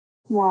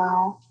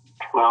Wow.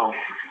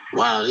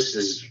 Wow, this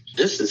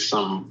is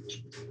some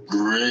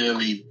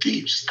really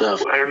deep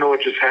stuff. I don't know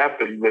what just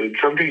happened, but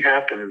something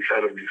happened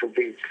inside of me.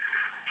 Something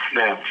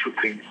snapped.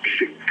 Something.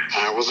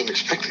 I wasn't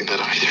expecting that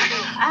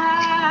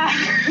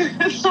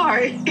either.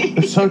 Sorry.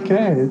 It's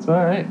okay. It's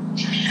all right.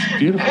 It's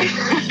beautiful.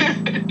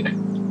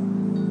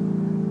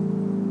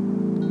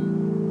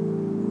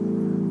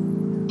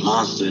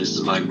 Monster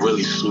is like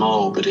really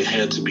small, but it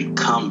had to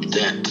become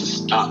that to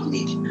stop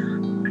me.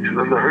 Because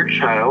then the hurt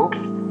child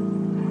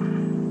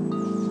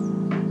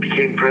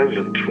became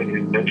present when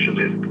you mentioned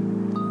it.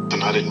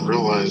 And I didn't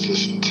realize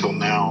this until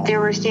now.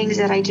 There were things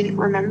that I didn't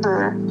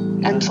remember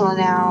until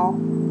now.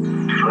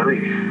 It's funny.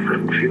 I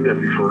haven't seen that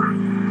before.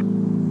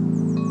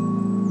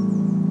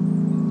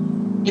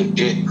 And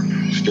it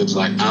feels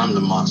like I'm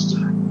the monster.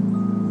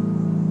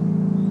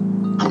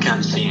 I'm kind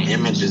of seeing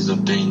images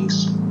of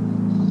things.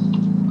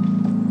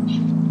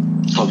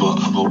 Of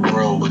a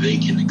world where they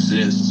can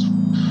exist.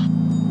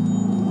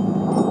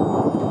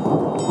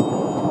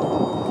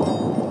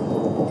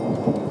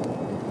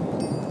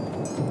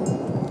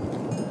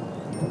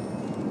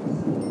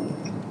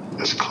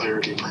 This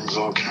clarity brings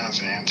all kinds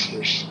of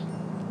answers.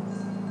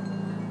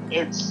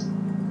 It's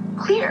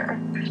clear.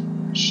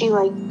 She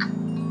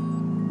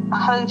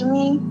hugged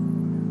me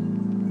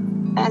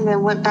and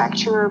then went back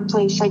to her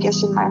place, I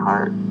guess, in my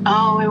heart.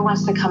 Oh, it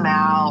wants to come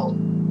out.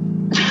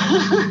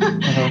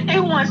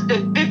 It wants to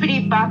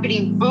bippity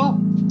boppity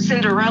boop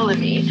Cinderella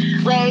me.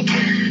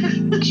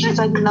 She's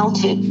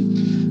melted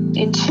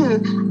into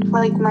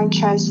my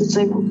chest. It's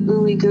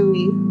ooey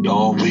gooey.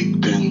 All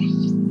week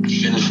been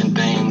finishing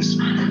things,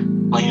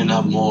 cleaning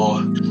up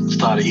more,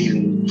 started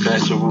eating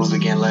vegetables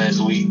again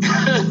last week.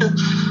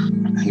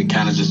 And it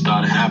kind of just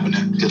started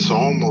happening. It's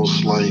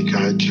almost like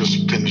I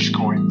just finished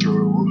going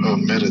through a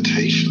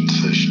meditation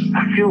session.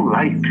 I feel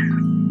light.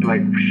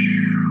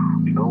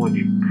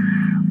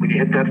 When you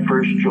hit that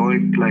first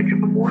joint, in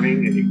the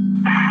morning,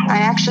 and I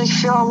actually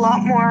feel a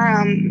lot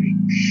more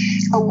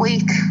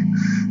awake.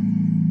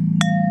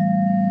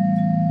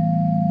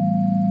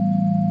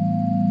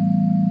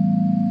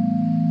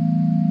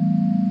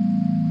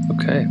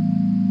 Okay.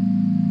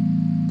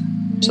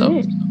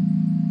 So, do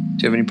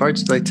you have any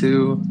parts you'd like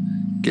to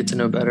get to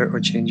know better or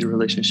change your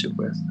relationship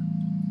with?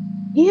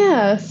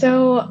 Yeah,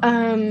 so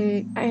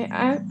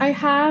I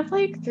have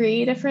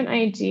 3 different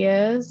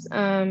ideas,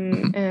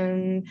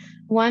 and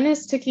one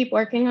is to keep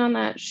working on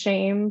that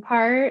shame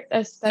part,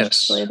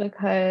 especially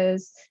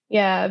because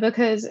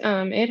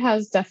it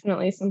has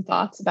definitely some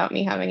thoughts about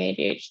me having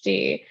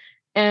ADHD,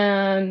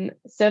 and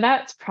so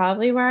that's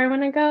probably where I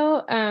want to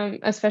go,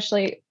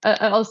 especially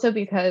also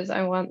because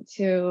I want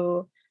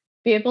to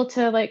be able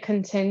to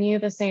continue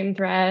the same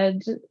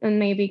thread and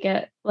maybe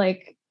get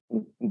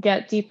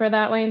deeper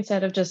that way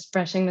instead of just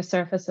brushing the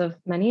surface of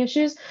many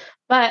issues.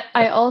 But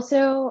I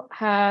also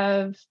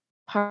have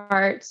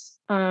parts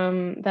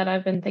that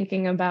I've been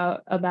thinking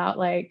about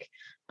the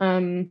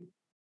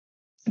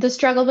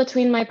struggle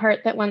between my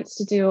part that wants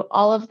to do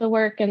all of the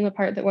work and the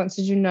part that wants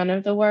to do none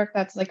of the work.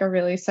 That's a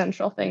really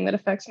central thing that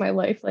affects my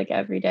life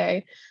every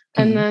day.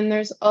 Mm-hmm. And then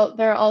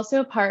there are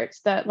also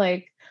parts that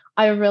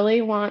I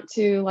really want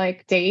to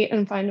date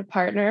and find a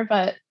partner,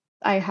 but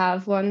I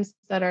have ones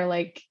that are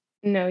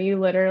no, you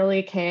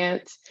literally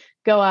can't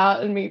go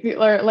out and meet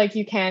people, or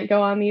you can't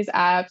go on these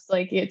apps.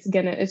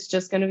 It's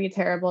just gonna be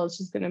terrible. It's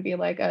just gonna be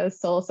a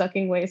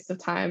soul-sucking waste of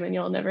time, and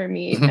you'll never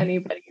meet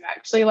anybody you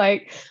actually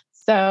like.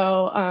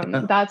 So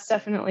that's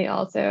definitely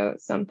also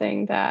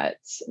something that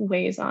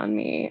weighs on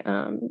me.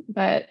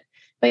 But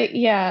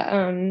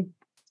yeah,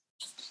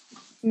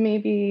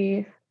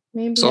 maybe.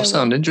 Those all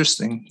sound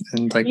interesting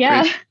and great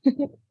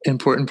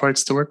important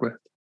parts to work with.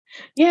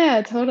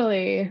 Yeah,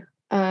 totally.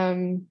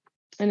 And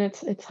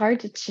it's hard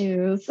to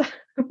choose,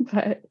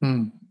 but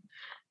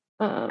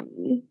I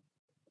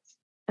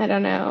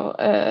don't know.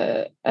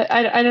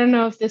 I don't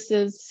know if this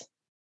is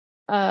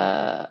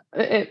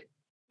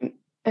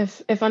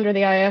if under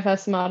the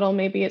IFS model,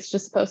 maybe it's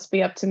just supposed to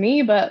be up to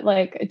me. But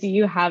do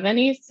you have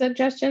any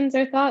suggestions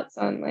or thoughts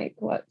on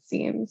what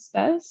seems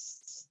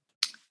best?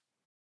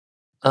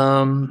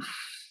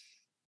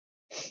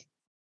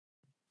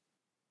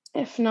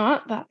 If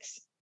not,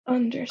 that's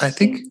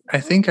understandable. I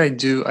think I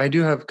do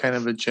have kind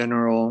of a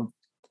general,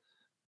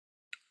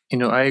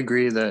 I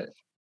agree that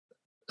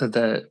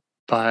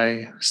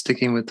by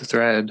sticking with the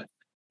thread,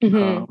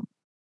 mm-hmm.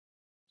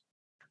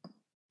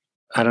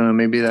 I don't know,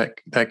 maybe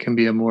that can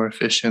be a more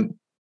efficient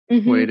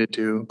way to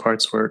do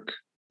parts work.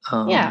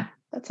 Yeah,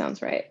 that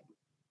sounds right.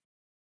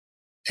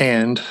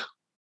 And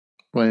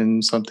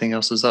when something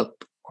else is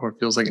up or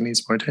feels like it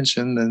needs more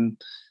attention, then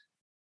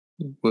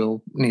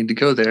we'll need to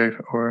go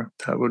there, or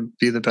that would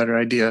be the better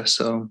idea.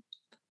 So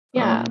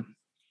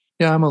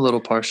I'm a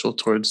little partial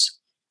towards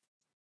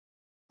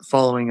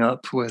following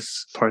up with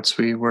parts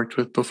we worked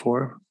with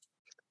before.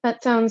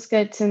 That sounds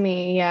good to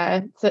me.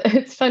 Yeah,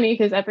 it's funny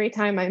because every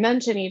time I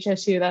mention each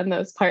issue, then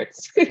those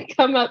parts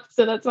come up.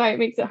 So that's why it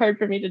makes it hard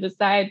for me to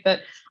decide. But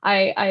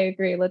I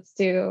agree. Let's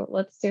do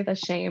the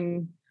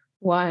shame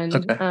one,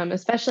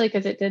 especially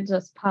because it did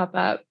just pop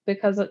up,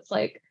 because it's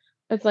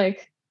it's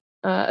like,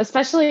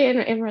 especially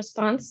in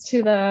response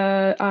to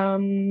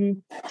the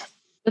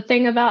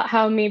thing about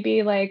how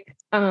maybe like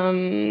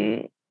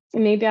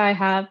maybe I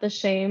have the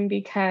shame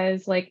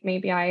because like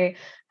maybe I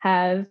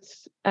have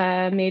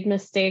made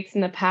mistakes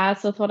in the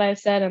past with what I've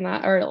said, and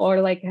that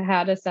or like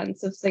had a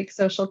sense of like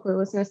social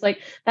cluelessness. Like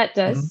that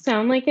does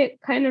sound like it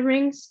kind of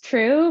rings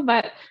true,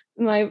 but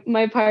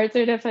my parts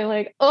are definitely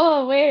like,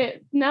 oh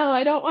wait, no,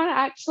 I don't want to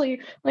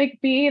actually like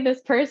be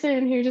this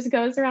person who just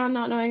goes around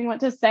not knowing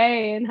what to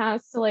say and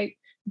has to like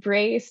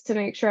brace to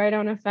make sure I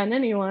don't offend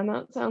anyone.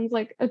 That sounds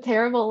like a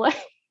terrible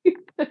life.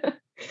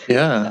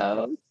 Yeah.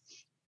 So,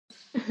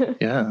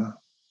 yeah.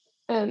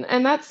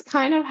 And that's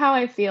kind of how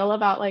I feel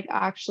about like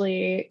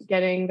actually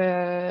getting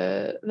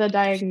the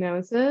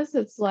diagnosis.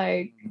 It's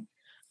like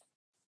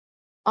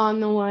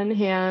on the one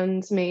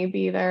hand,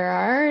 maybe there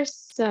are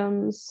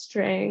some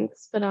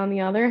strengths, but on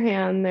the other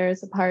hand,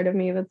 there's a part of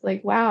me that's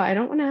like, wow, I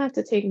don't want to have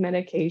to take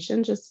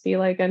medication, just be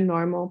like a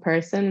normal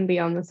person and be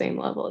on the same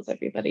level as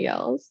everybody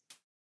else.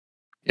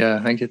 Yeah,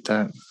 I get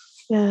that.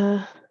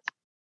 Yeah.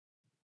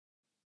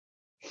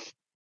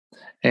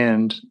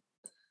 And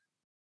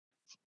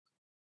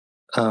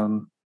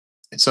in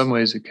some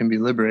ways it can be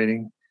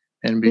liberating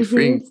and be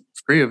free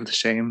of the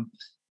shame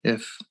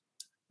if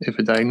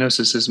a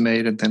diagnosis is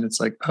made and then it's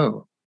like,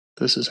 oh,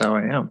 this is how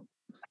I am.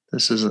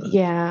 This is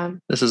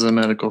a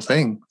medical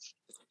thing.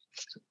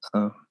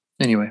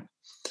 Anyway.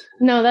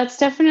 No, that's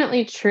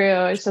definitely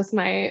true. It's just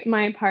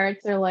my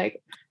parts are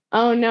like,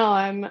 oh no,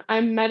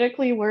 I'm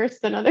medically worse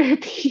than other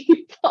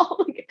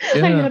people.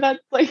 I know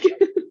that's like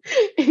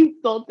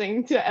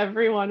insulting to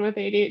everyone with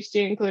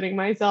ADHD, including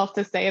myself,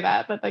 to say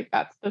that, but like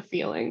that's the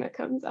feeling that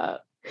comes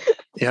up.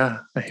 Yeah,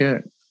 I hear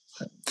it.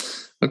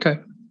 Okay.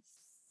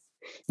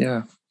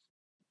 Yeah.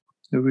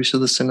 Maybe we should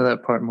listen to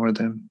that part more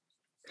then.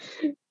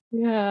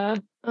 Yeah.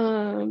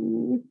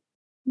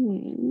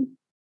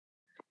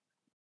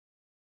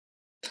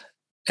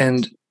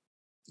 And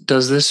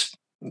does this,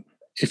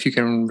 if you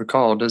can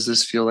recall, does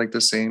this feel like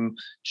the same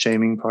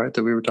shaming part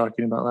that we were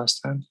talking about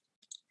last time?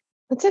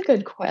 That's a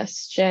good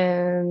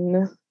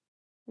question.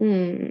 No,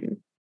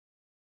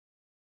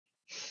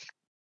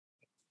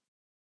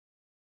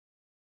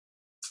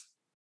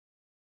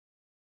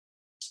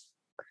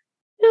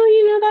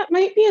 that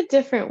might be a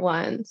different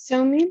one.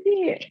 So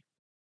maybe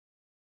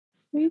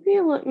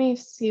let me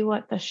see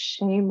what the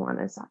shame one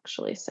is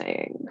actually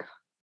saying.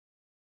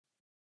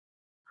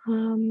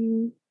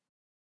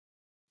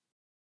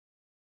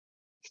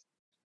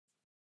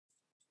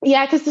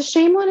 Yeah, because the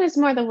shame one is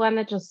more the one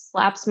that just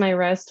slaps my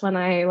wrist when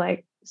I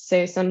like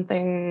say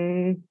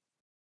something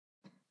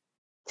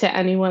to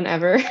anyone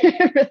ever.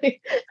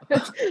 Really,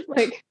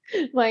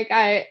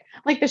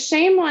 like the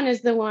shame one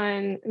is the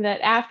one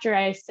that after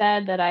I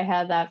said that I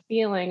had that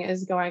feeling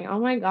is going, oh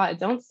my God,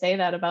 don't say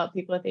that about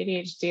people with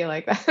ADHD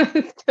like that.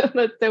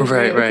 That's so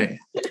right, weird. Right.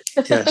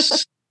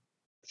 Yes.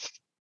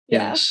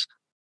 Yeah. Yes.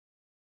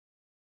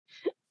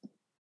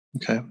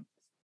 Okay.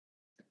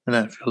 And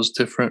that feels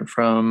different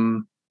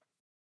from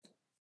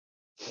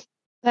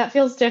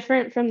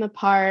the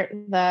part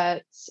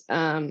that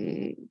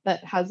that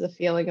has a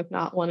feeling of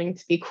not wanting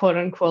to be quote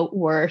unquote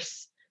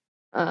worse.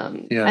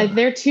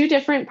 They're two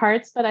different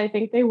parts, but I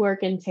think they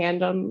work in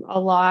tandem a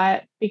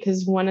lot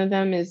because one of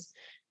them is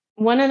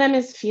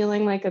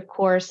feeling like a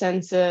core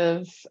sense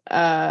of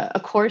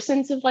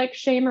like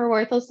shame or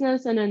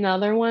worthlessness, and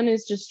another one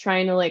is just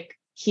trying to like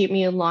keep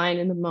me in line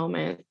in the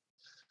moment.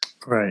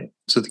 Right.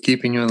 So the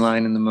keeping you in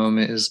line in the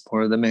moment is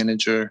more the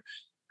manager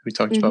we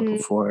talked about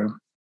before.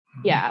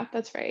 Yeah,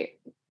 that's right.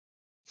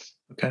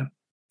 Okay.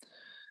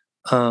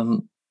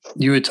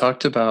 You had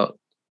talked about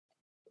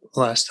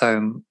last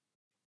time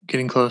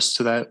getting close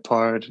to that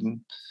part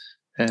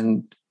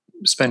and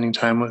spending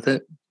time with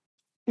it.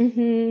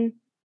 Did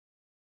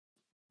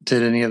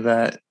any of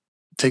that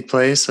take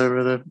place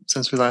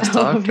since we last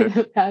talked? Or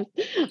did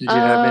you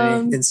have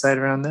any insight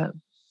around that?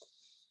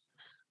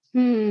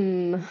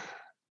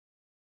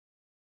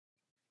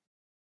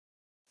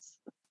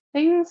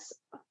 Things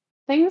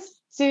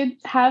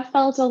have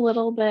felt a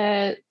little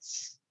bit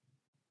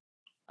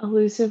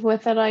elusive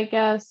with it, I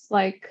guess.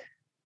 Like,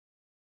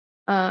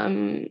 yeah,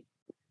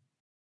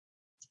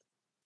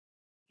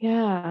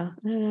 I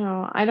don't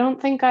know. I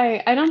don't think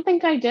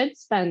I did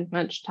spend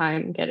much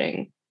time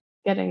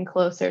getting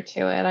closer to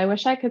it. I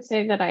wish I could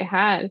say that I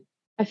had.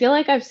 I feel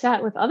like I've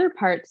sat with other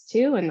parts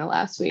too in the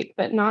last week,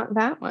 but not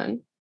that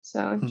one.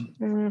 So,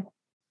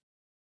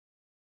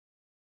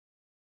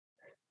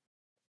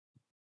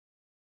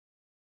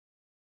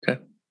 Okay.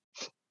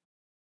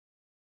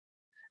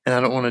 And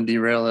I don't want to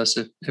derail us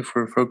if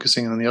we're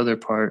focusing on the other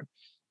part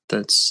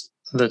that's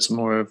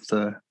more of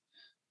the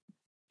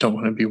don't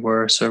want to be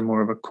worse or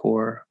more of a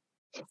core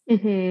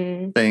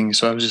thing.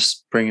 So I was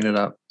just bringing it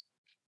up.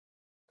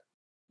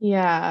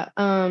 Yeah.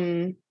 Are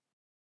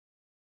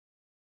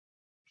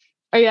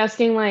you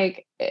asking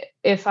like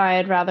if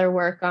I'd rather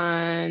work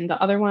on the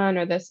other one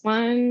or this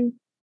one?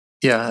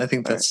 Yeah, I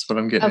think that's what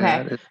I'm getting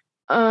at.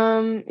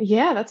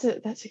 Yeah, that's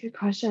a good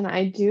question.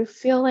 I do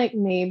feel like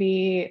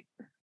maybe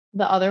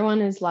the other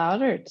one is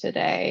louder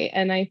today.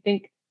 And I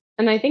think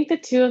the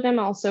two of them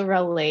also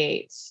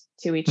relate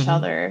to each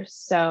other.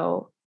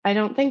 So I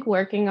don't think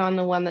working on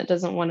the one that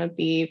doesn't want to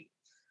be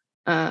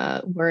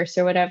worse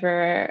or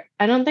whatever,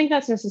 I don't think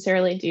that's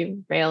necessarily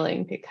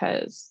derailing,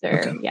 because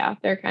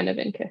they're kind of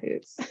in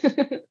cahoots.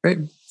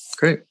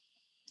 Great.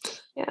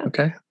 Yeah.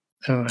 Okay.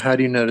 How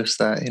do you notice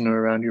that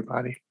around your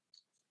body?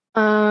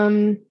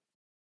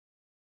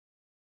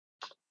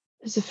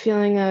 There's a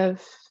feeling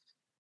of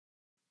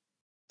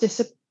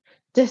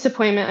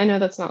disappointment. I know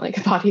that's not like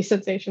a body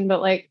sensation,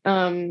 but like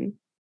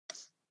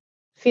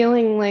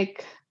feeling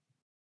like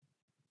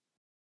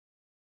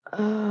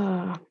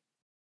how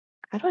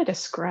do I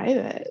describe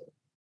it?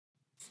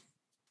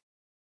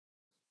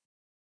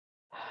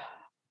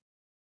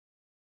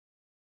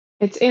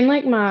 It's in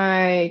like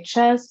my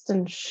chest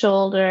and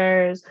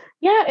shoulders.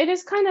 Yeah, it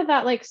is kind of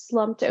that like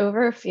slumped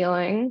over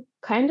feeling,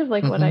 kind of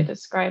like what I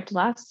described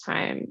last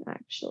time,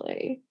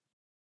 actually.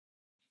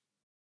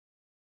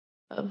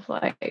 Of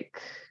like,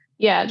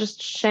 yeah,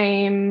 just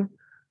shame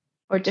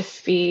or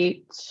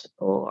defeat,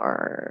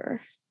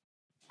 or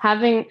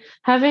having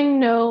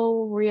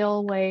no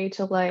real way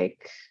to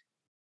like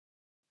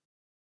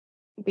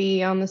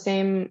be on the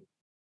same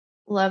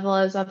level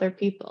as other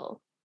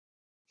people.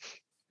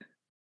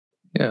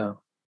 Yeah.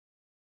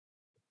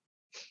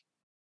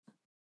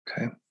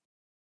 Okay.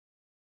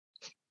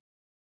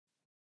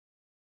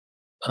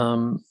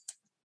 How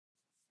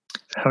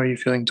are you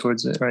feeling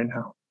towards it right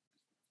now?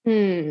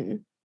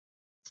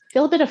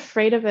 Feel a bit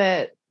afraid of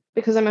it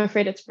because I'm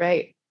afraid it's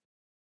right.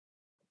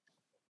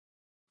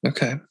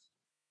 Okay.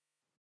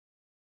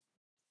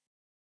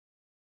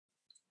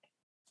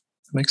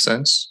 Makes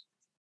sense.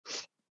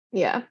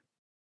 Yeah.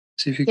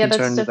 See if you can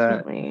turn to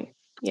that,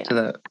 to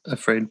that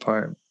afraid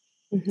part.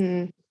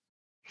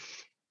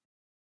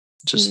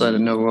 Just let it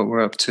know what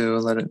we're up to.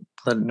 Let it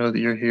know that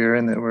you're here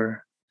and that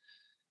we're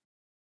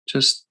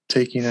just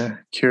taking a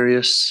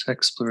curious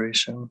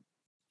exploration.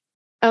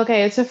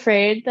 Okay, it's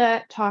afraid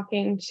that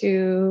talking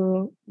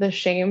to the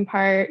shame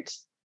part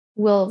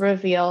will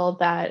reveal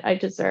that I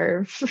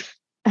deserve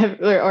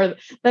or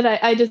that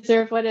I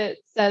deserve what it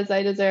says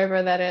I deserve,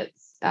 or that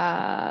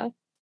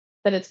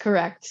it's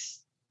correct,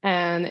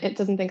 and it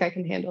doesn't think I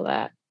can handle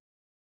that.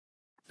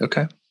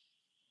 Okay.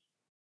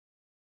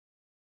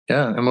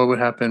 Yeah, and what would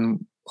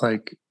happen,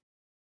 like,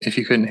 if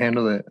you couldn't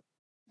handle it?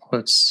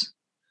 What's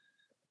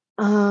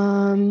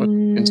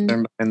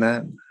concern behind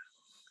that?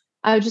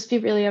 I would just be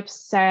really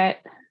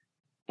upset,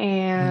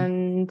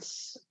 and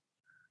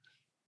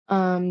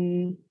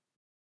and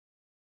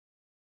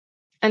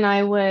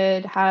I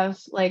would have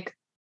like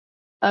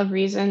a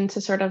reason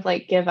to sort of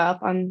like give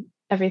up on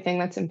everything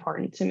that's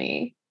important to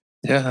me.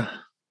 Yeah.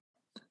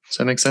 Does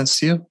that make sense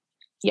to you?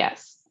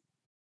 Yes.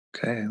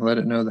 Okay, let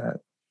it know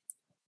that.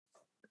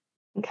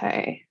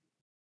 Okay.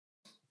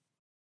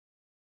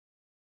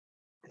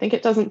 I think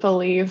it doesn't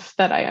believe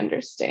that I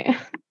understand.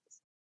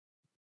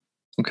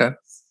 Okay.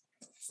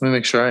 Let me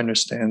make sure I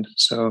understand.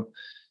 So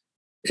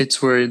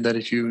it's worried that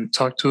if you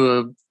talk to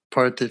a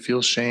part that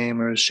feels shame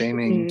or is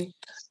shaming,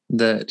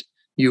 that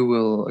you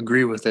will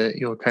agree with it.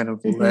 You'll kind of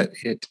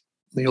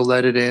you'll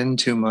let it in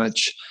too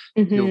much.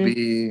 You'll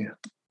be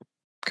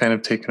kind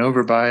of taken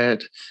over by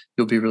it.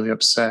 You'll be really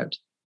upset.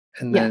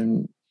 And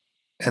then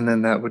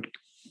that would,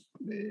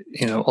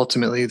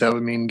 ultimately that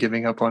would mean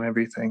giving up on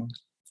everything.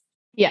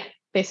 Yeah,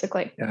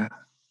 basically. Yeah.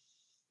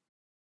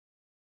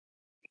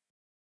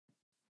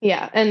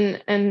 Yeah.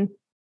 And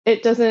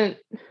it doesn't,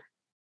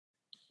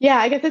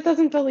 I guess it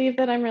doesn't believe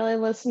that I'm really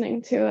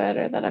listening to it,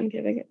 or that I'm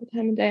giving it the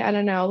time of day. I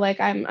don't know.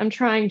 Like I'm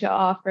trying to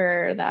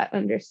offer that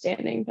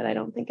understanding, but I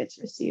don't think it's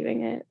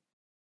receiving it.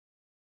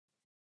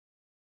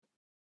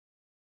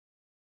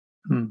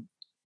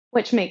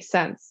 Which makes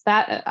sense.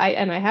 That I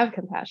have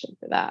compassion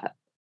for that.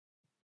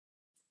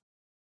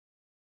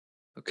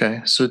 Okay.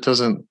 So it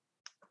doesn't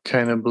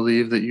kind of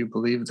believe that you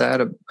believe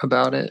that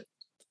about it?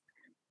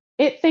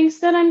 It thinks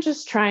that I'm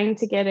just trying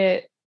to get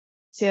it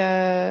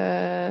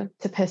to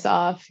piss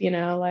off,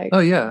 like. Oh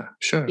yeah,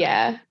 sure.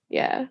 Yeah.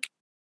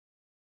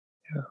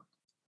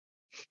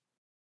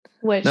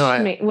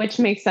 Which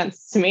makes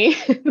sense to me.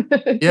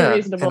 It's a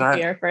reasonable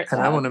fear for it.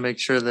 And I want to make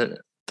sure that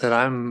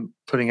I'm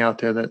putting out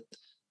there that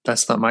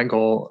that's not my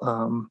goal.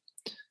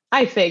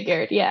 I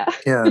figured, yeah.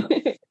 Yeah.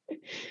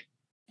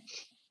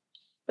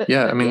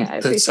 I mean,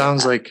 that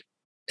sounds like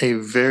a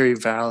very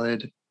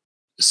valid,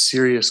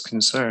 serious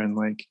concern.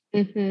 Like,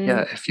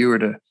 if you were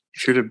to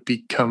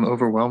become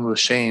overwhelmed with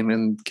shame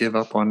and give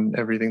up on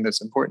everything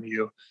that's important to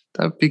you,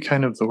 that would be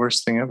kind of the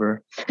worst thing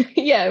ever.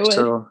 Yeah, it would.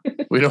 So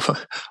we don't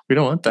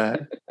want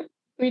that.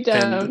 We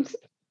don't.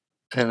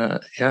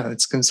 And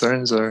its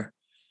concerns are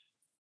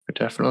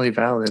definitely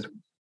valid.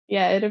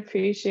 Yeah, it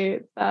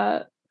appreciates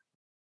that.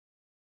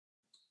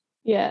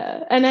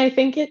 Yeah, and I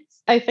think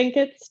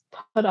it's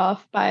put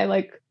off by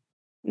like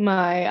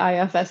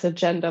my IFS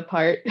agenda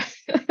part,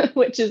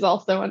 which is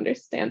also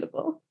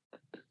understandable.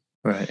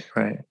 Right.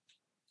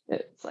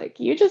 It's like,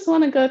 you just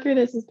want to go through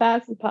this as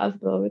fast as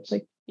possible, which,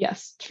 like,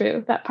 yes,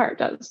 true. That part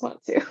does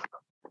want to.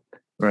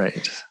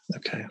 Right.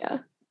 Okay. Yeah.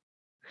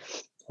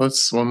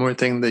 That's one more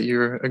thing that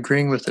you're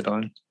agreeing with it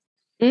on.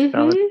 Mm-hmm.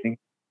 Validating.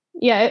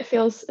 Yeah, it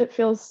feels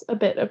a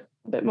bit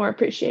more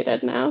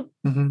appreciated now.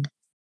 Mm-hmm.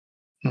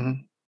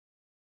 Mm-hmm.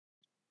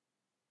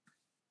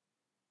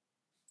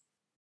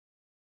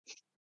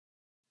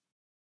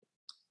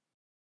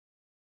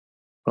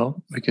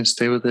 Well, we can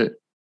stay with it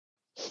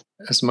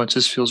as much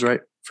as feels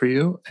right for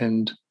you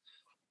and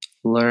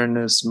learn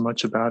as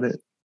much about it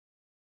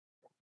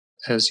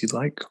as you'd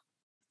like.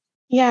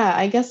 Yeah,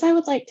 I guess I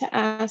would like to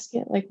ask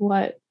it, like,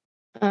 what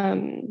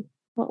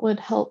would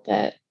help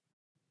it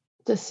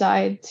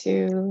decide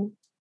to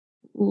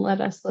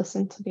let us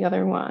listen to the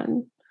other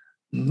one?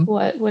 Mm-hmm.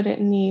 What would it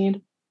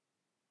need?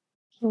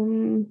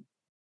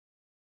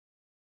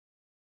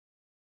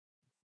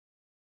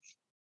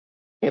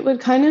 It would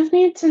kind of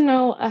need to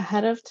know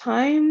ahead of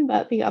time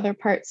that the other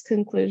part's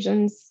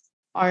conclusions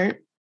aren't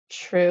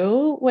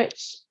true,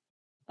 which,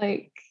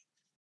 like,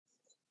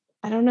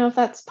 I don't know if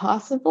that's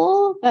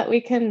possible, that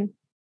we can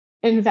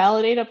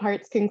invalidate a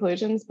part's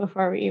conclusions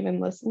before we even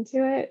listen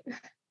to it.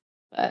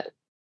 But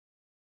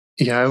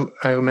yeah,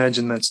 I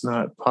imagine that's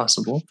not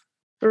possible.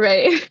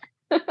 right.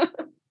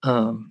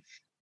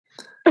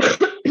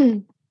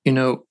 You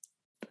know,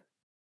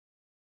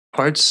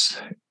 parts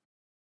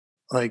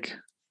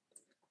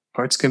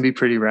can be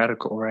pretty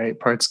radical, right?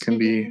 Parts can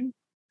be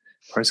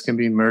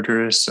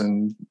murderous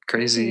and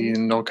crazy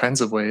in all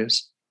kinds of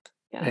ways.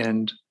 Yeah.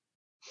 And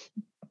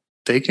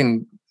they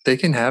can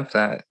have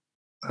that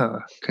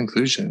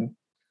conclusion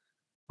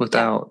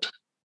without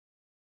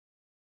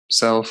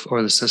self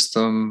or the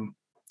system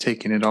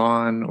taking it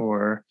on,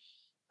 or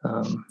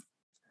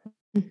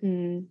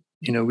you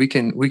know, we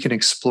can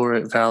explore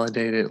it,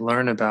 validate it,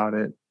 learn about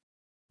it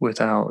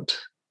without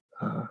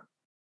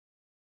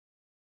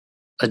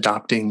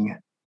adopting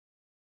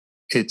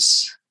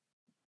its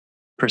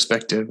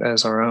perspective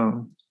as our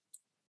own.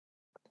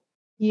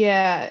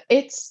 Yeah,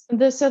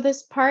 so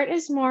this part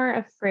is more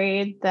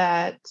afraid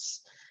that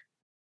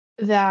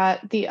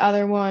the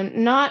other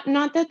one, not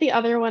that the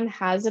other one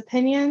has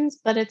opinions,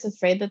 but it's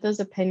afraid that those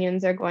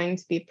opinions are going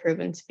to be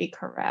proven to be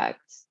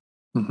correct.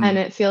 Mm-hmm. And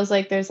it feels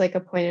like there's like a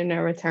point of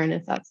no return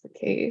if that's the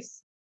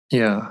case.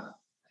 Yeah.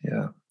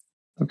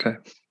 Okay.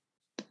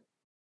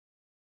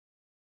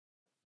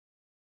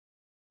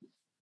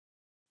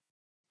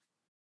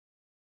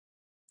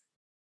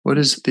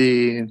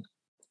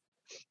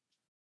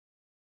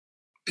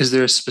 Is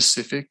there a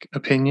specific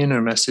opinion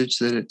or message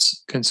that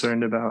it's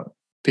concerned about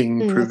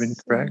being proven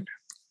correct?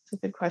 That's a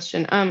good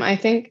question. I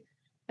think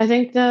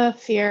the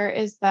fear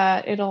is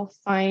that it'll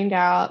find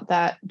out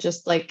that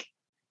just like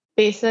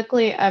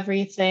basically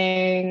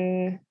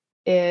everything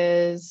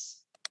is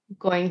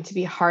going to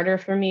be harder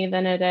for me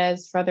than it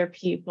is for other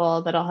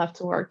people, that I'll have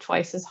to work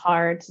twice as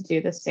hard to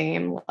do the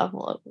same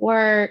level of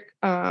work,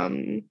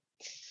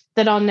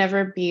 that I'll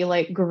never be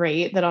like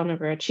great, that I'll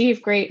never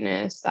achieve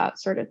greatness, that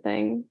sort of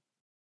thing.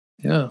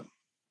 Yeah.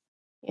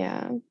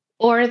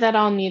 Or that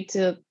I'll need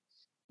to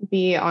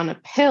be on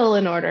a pill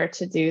in order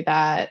to do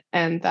that,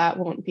 and that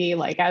won't be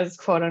like as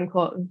quote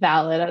unquote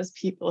valid as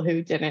people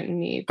who didn't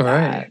need that.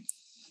 Right.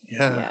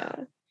 Yeah,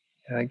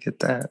 I get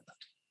that.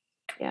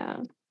 Yeah.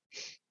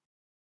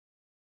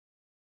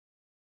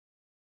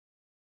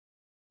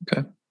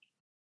 Okay.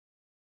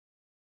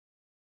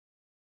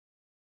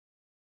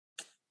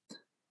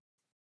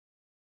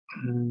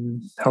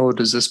 How old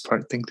does this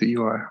part think that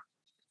you are?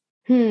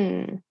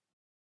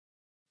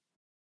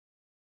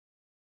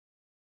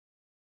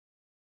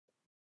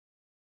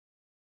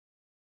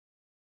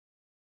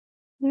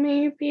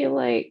 Maybe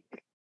like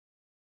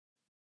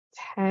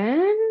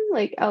 10,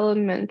 like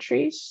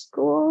elementary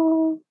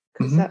school,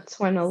 because that's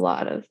when a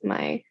lot of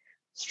my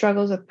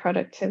struggles with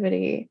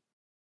productivity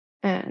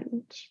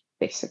and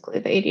basically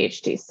the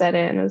ADHD set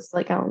in. It was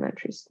like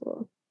elementary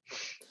school.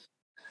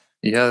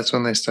 Yeah, that's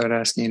when they start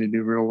asking you to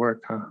do real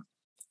work, huh?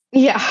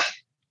 Yeah.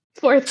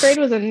 4th grade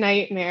was a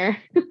nightmare.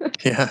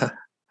 Yeah.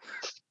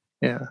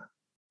 Yeah,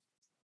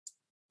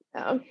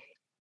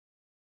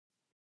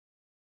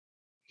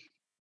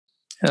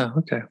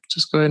 okay.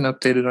 Just go ahead and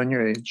update it on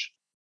your age.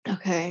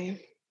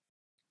 Okay.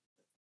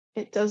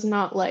 It does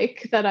not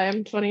like that I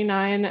am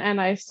 29 and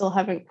I still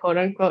haven't quote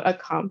unquote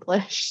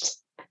accomplished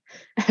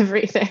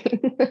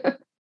everything.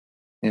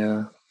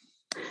 Yeah.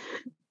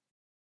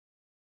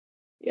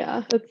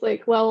 Yeah, it's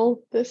like,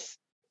 well, this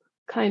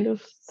kind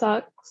of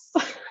sucks.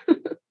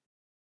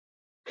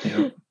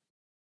 Yeah.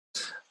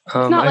 It's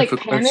not like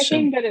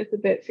panicking, but it's a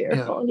bit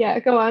fearful. Yeah,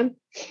 go on.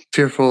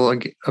 Fearful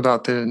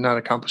about the not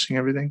accomplishing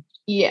everything?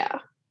 Yeah.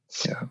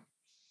 Yeah.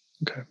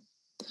 Okay.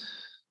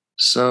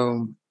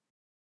 So,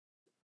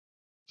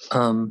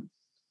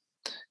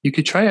 you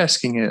could try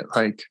asking it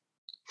like,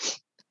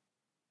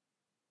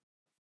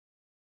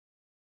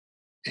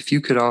 if you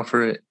could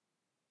offer it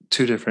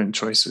 2 different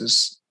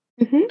choices.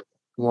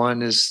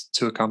 One is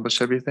to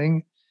accomplish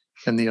everything,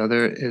 and the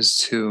other is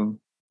to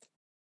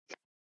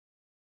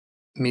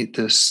meet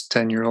this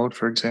 10-year-old,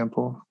 for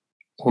example,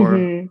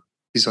 or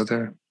these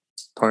other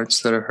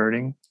parts that are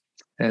hurting,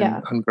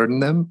 and unburden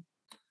them.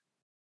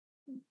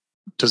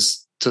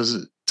 Does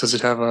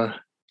it have a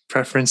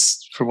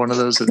preference for one of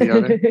those or the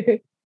other?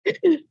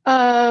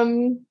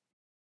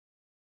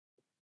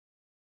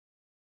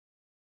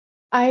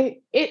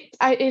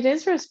 It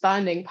is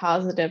responding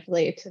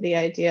positively to the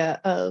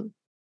idea of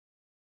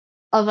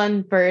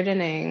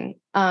unburdening.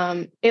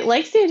 It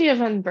likes the idea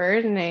of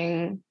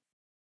unburdening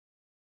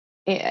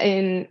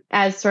in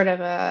as sort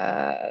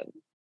of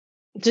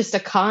just a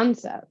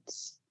concept.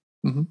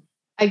 Mm-hmm.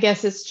 I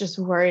guess it's just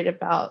worried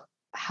about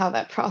how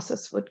that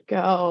process would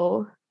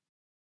go.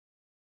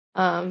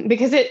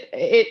 Because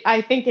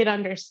I think it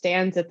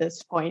understands at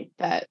this point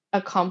that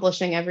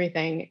accomplishing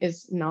everything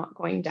is not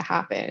going to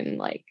happen.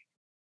 Like,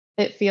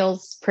 it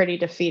feels pretty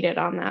defeated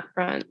on that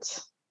front.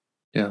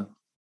 Yeah.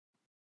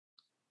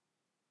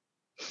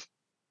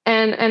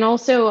 And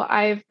also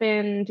I've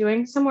been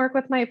doing some work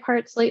with my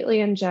parts lately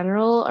in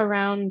general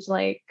around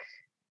like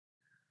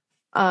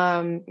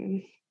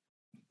the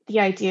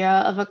idea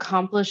of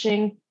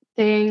accomplishing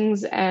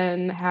things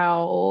and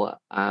how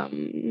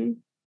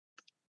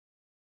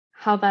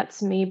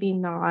that's maybe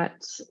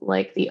not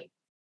like it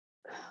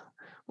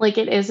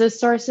is a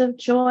source of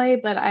joy,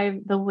 but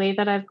the way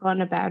that I've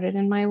gone about it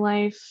in my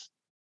life,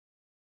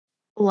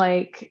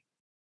 like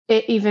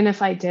even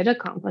if I did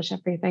accomplish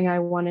everything I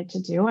wanted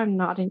to do, I'm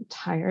not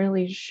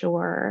entirely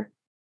sure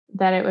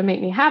that it would make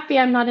me happy.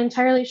 I'm not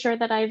entirely sure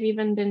that I've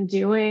even been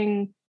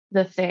doing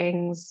the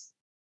things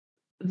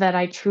that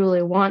I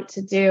truly want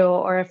to do,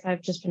 or if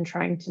I've just been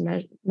trying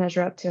to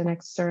measure up to an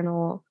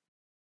external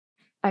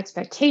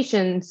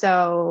expectation.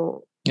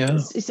 So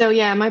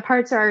yeah, my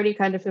parts are already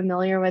kind of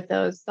familiar with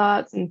those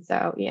thoughts. And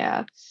so,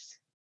 yeah,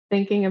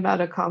 thinking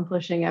about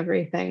accomplishing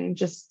everything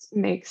just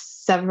makes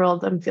several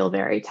of them feel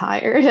very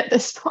tired at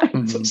this point,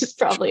 which is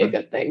probably a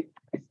good thing.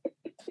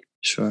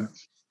 Sure.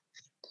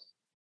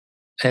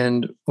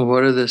 And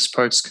what are this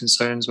part's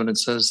concerns when it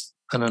says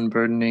an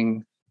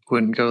unburdening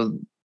wouldn't go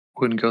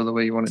the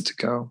way you want it to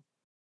go?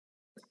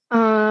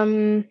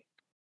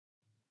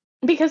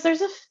 Because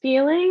there's a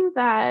feeling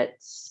that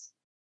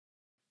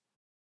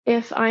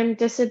if I'm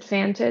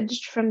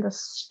disadvantaged from the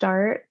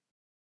start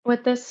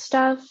with this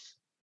stuff,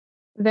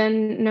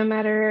 then no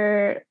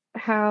matter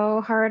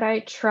how hard I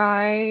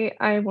try,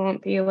 I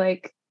won't be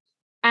like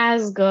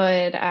as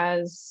good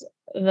as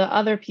the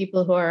other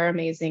people who are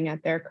amazing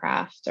at their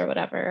craft or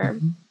whatever.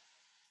 Mm-hmm.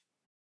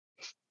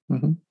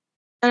 Mm-hmm.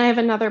 And I have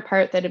another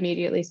part that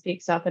immediately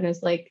speaks up and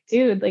is like,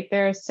 dude, like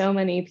there are so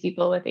many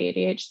people with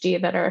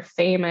ADHD that are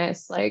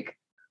famous, like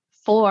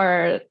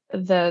for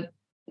the,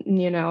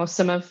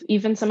 some of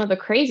the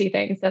crazy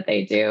things that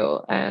they do,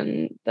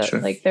 and that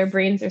like their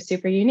brains are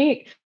super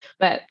unique,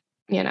 but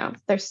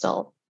there's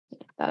still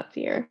that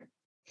fear.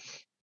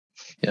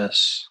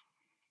 Yes.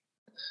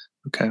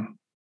 Okay.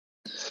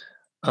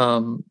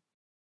 I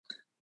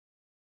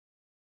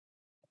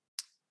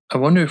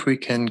wonder if we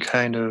can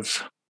kind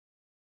of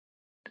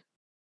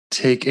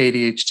take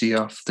ADHD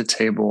off the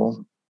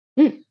table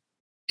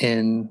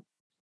in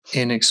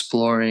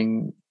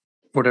exploring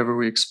whatever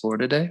we explore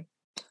today,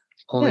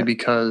 only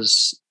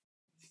because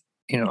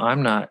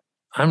I'm not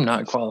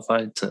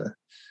qualified to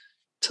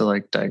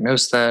like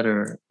diagnose that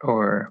or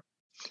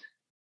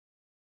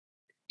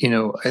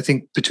I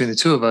think between the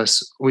two of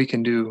us we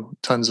can do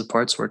tons of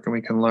parts work and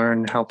we can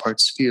learn how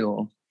parts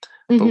feel,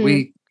 but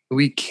we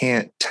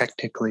can't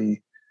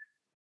technically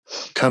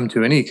come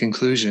to any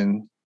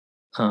conclusion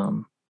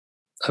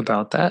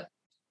about that.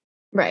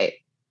 Right.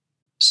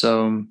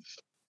 So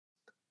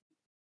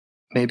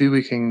maybe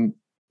we can,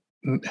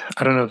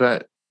 I don't know if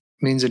that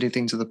means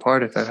anything to the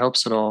part, if that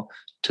helps at all,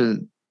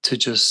 to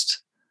just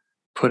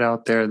put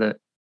out there that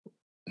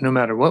no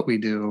matter what we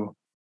do,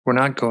 we're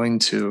not going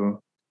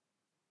to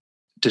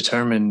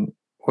determine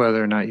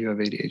whether or not you have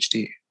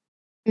ADHD.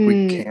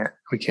 We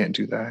can't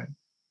do that.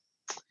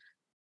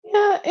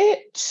 Yeah,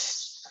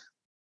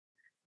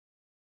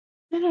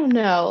 I don't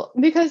know,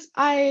 because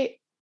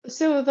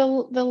so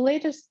the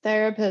latest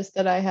therapist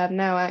that I have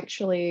now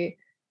actually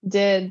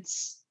did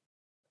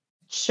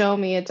show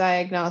me a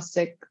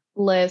diagnostic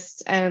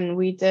list, and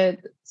we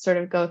did sort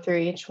of go through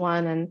each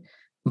one,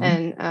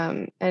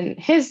 and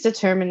his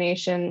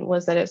determination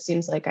was that it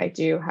seems like I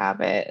do have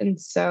it. And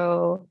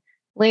so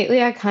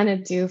lately I kind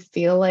of do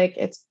feel like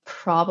it's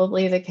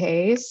probably the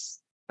case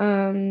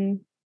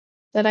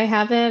that I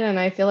have it, and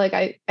I feel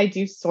like I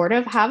do sort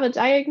of have a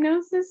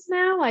diagnosis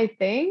now, I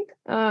think.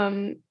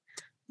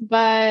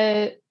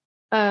 But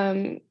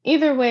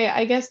either way,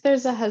 I guess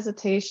there's a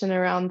hesitation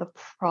around the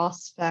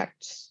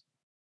prospect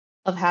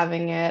of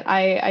having it.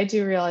 I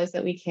do realize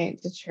that we can't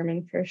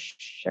determine for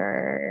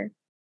sure.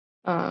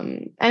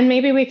 And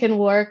maybe we can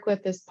work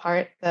with this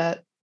part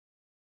that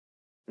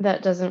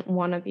doesn't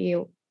want to be,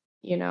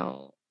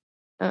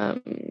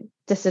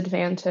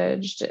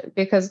 disadvantaged,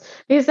 because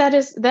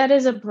that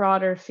is a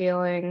broader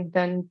feeling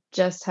than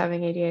just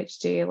having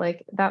ADHD.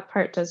 Like, that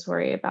part does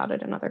worry about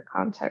it in other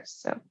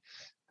contexts. So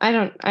I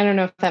don't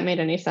know if that made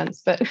any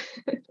sense, but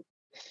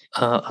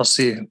I'll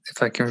see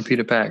if I can repeat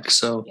it back.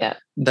 So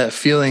that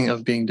feeling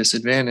of being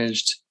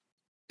disadvantaged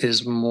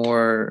is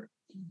more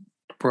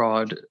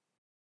broad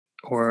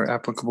or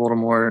applicable to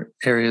more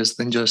areas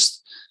than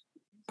just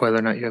whether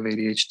or not you have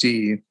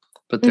ADHD,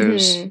 but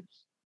there's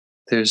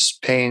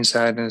pain,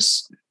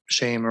 sadness,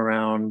 shame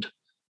around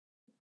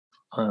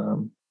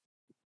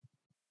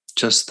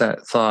just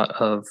that thought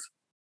of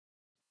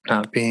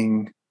not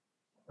being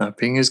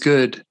as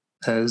good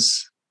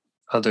as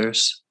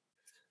others.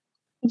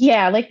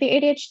 Yeah, like the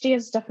ADHD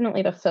is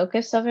definitely the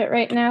focus of it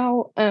right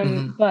now.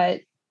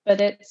 But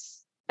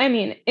it's, I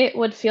mean, it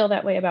would feel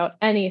that way about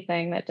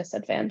anything that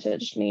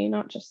disadvantaged me,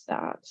 not just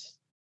that.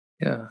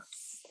 Yeah.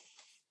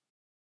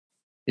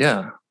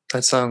 Yeah.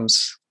 That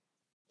sounds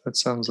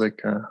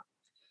like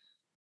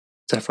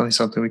definitely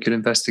something we could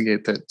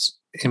investigate that's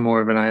in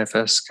more of an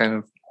IFS kind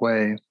of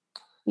way.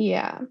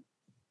 Yeah.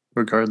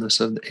 Regardless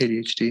of the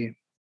ADHD.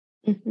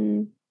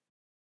 Mm-hmm.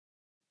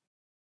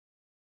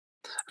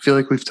 I feel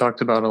like we've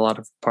talked about a lot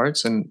of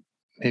parts, and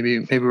maybe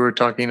we're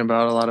talking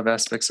about a lot of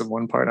aspects of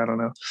one part. I don't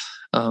know.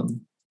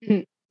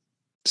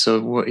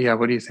 So what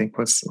do you think?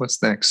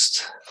 What's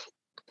next?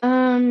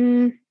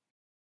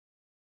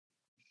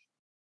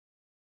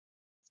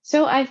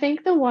 So I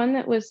think the one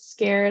that was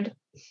scared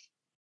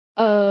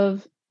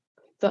of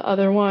the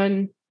other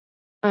one,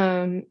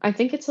 I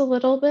think it's a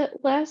little bit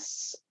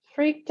less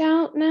freaked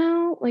out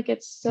now. Like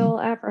it's still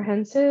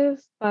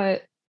apprehensive,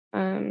 but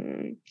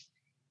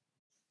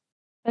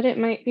it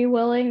might be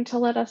willing to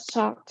let us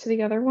talk to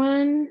the other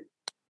one.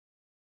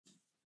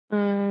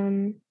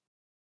 Yeah,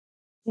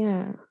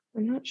 I'm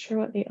not sure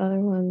what the other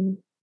one.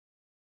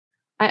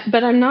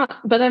 But I'm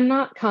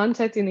not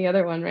contacting the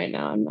other one right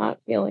now. I'm not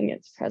feeling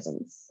its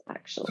presence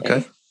actually.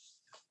 Okay.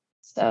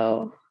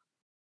 So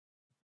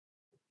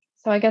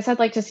I guess I'd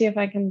like to see if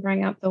I can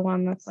bring up the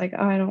one that's like,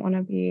 oh, I don't want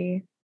to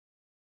be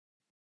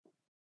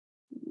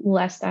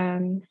less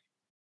than.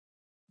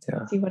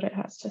 Yeah. See what it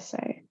has to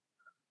say.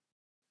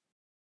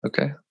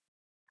 Okay.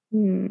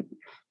 And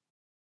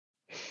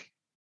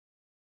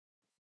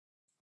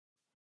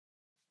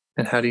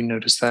how do you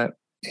notice that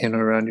in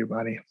or around your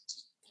body?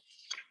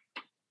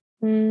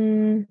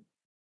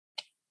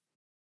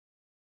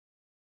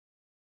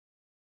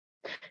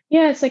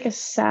 Yeah, it's like a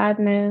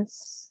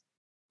sadness,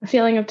 a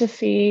feeling of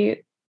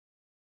defeat.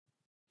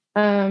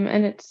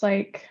 And it's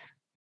like,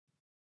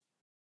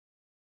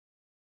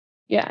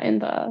 yeah, in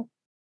the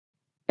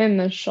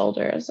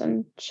shoulders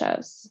and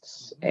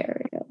chest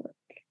area,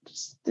 like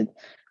just the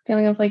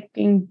feeling of like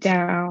being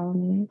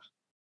down.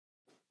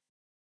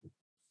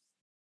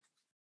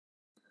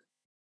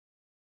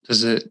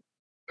 Does it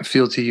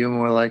feel to you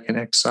more like an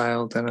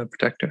exile than a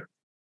protector?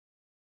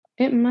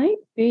 It might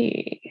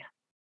be.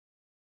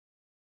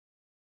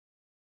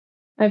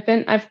 I've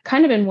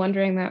kind of been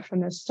wondering that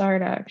from the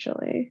start,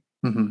 actually.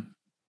 Mm-hmm.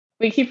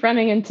 We keep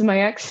running into my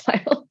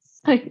exiles.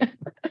 I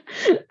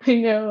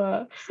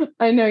know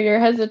you're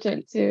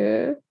hesitant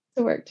to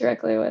work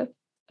directly with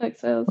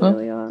exiles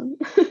early on.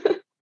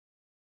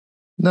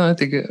 No, I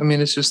think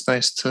it's just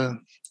nice to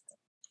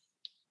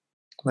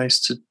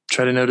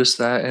try to notice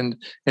that, and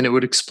it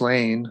would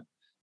explain,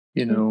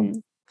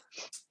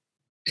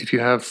 if you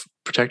have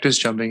protectors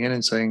jumping in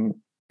and saying,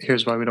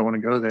 here's why we don't want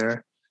to go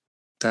there,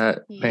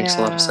 that makes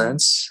a lot of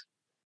sense.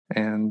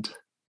 And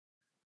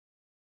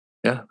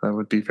yeah, that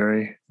would be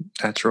very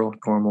natural,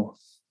 normal.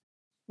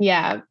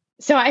 Yeah.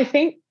 So I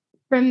think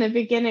from the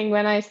beginning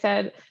when I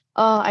said,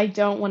 oh, I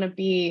don't want to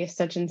be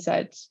such and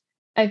such,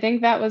 I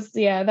think that was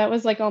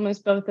like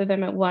almost both of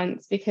them at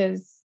once,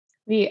 because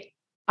the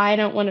I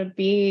don't want to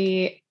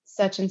be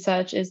such and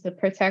such is the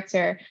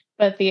protector,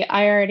 but the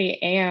I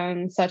already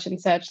am such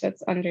and such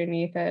that's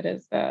underneath it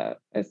is the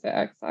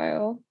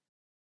exile.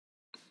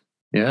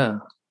 Yeah.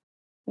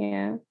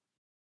 Yeah.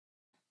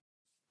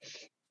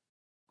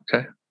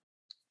 Okay.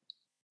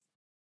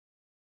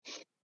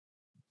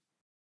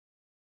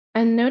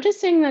 And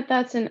noticing that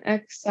that's an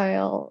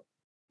exile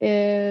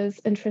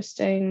is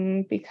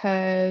interesting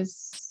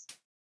because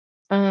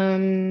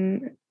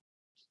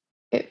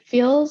it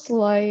feels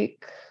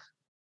like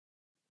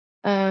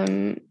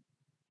the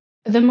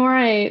more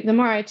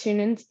I tune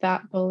into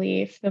that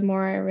belief, the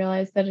more I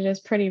realize that it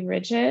is pretty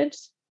rigid,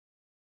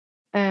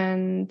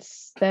 and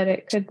that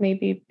it could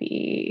maybe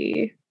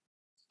be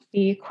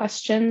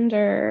questioned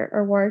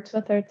or worked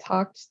with or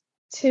talked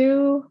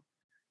to,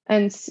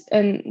 and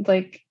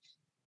like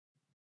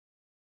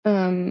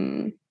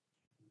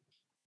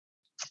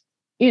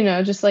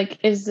just like,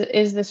 is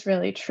this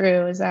really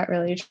true? Is that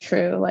really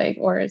true? Like,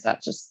 or is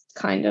that just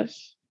kind of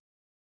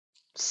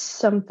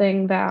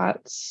something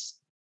that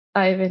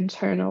I've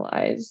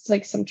internalized,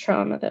 like some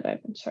trauma that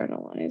I've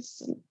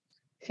internalized? And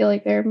I feel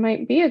like there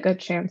might be a good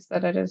chance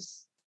that it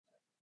is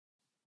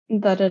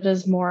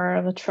more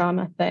of a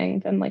trauma thing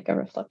than like a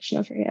reflection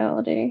of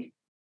reality.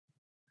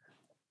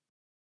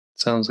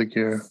 Sounds like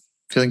you're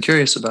feeling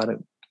curious about it.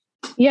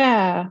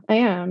 Yeah, I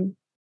am.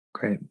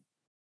 Great.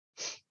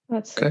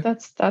 That's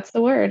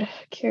the word,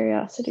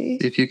 curiosity.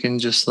 If you can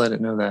just let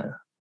it know that,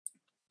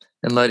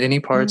 and let any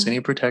parts, any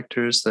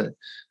protectors that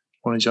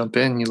want to jump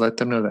in, you let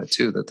them know that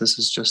too, that this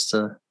is just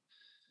a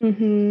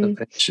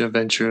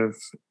venture of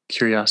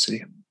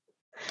curiosity.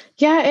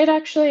 Yeah,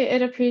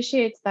 it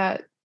appreciates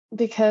that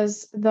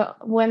because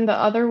when the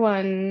other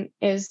one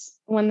is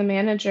when the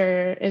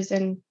manager is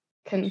in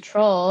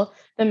control,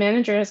 the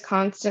manager is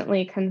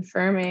constantly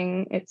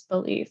confirming its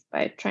belief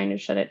by trying to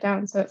shut it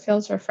down. So it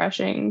feels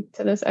refreshing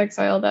to this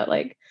exile that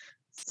like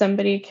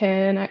somebody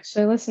can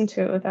actually listen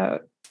to it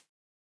without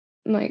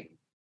like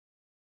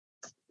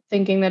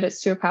thinking that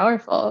it's too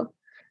powerful.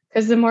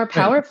 Because the more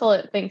powerful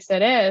it thinks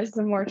it is,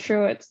 the more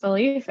true its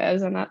belief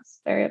is, and that's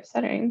very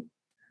upsetting.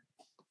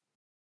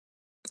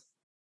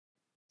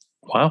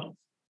 Wow.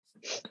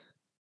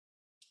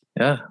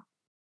 Yeah.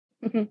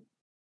 Mm-hmm.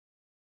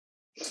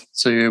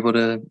 So you're able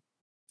to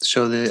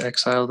show the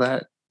exile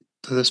that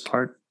to this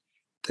part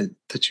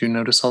that you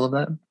notice all of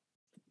that?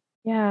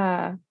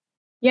 Yeah.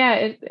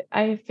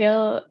 I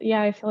feel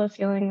a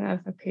feeling of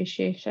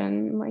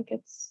appreciation, like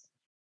it's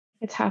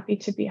happy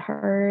to be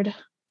heard.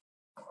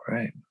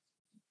 Right.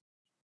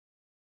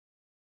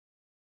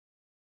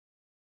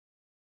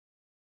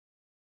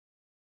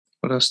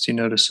 What else do you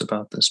notice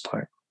about this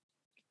part?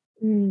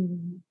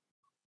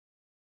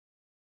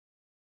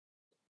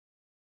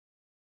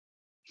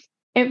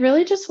 It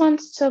really just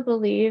wants to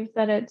believe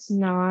that it's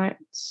not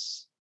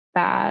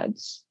bad.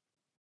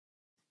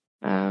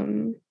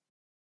 That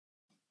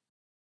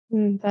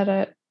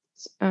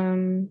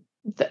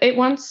it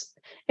wants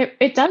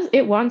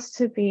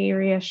to be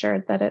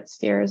reassured that its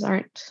fears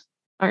aren't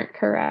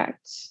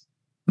correct.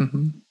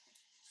 Mm-hmm.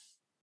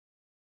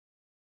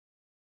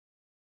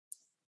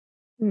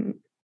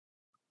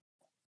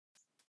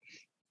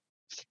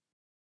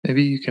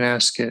 Maybe you can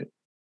ask it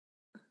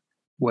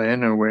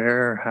when or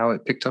where or how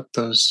it picked up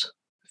those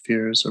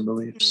fears or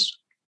beliefs.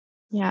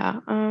 Yeah.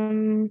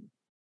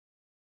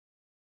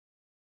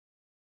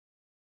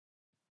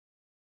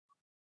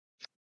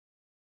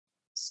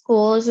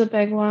 School is a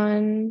big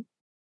one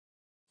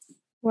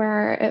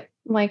where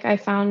I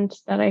found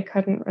that I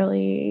couldn't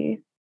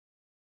really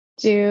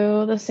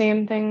do the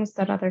same things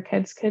that other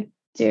kids could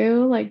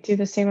do, like do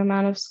the same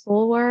amount of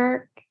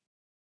schoolwork.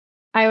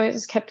 I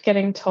always kept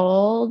getting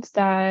told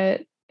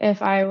that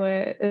if I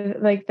would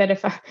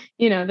the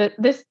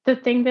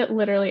thing that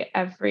literally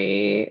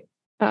every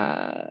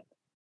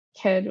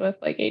kid with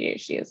like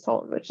ADHD is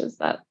told, which is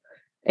that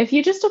if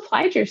you just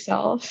applied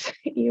yourself,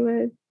 you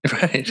would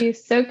be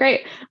so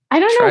great. I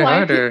don't know why.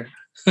 Harder.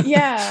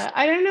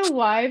 I don't know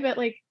why, but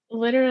like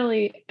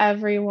literally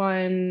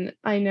everyone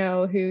I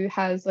know who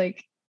has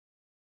like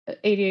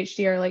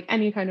ADHD or like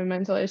any kind of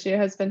mental issue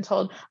has been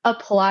told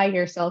apply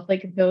yourself,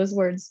 like those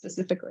words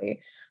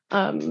specifically.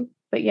 But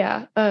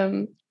yeah.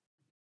 I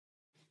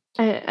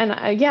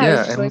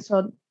was just always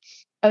told.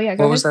 Oh yeah.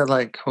 What was that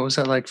like? What was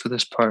that like for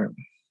this part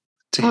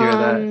to hear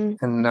that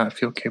and not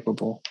feel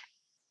capable?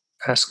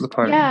 Ask the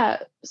part. Yeah.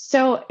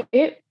 So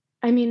it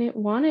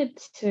wanted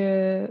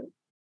to.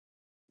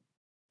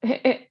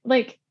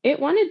 It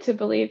wanted to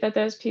believe that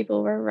those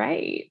people were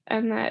right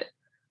and that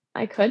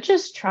I could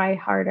just try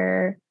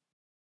harder.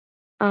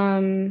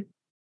 And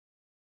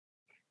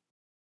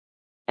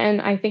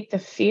I think the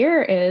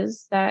fear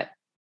is that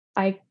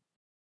I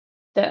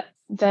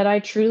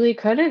truly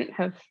couldn't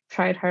have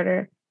tried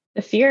harder.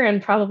 The fear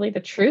and probably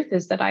the truth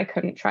is that I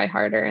couldn't try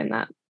harder in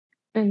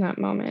that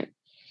moment.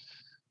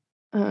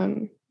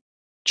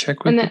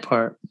 Check with the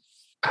part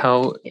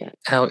how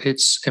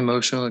its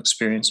emotional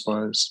experience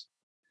was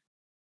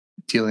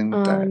dealing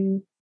with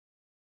that.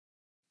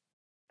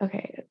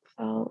 Okay, it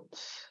felt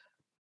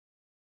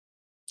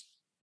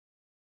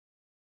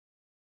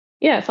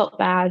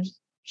bad,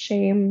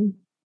 shame,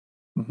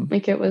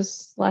 like it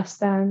was less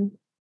than.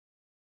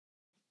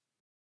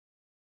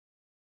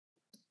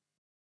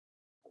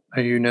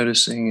 Are you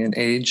noticing an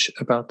age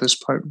about this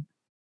part?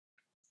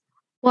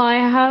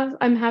 Well,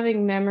 I'm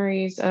having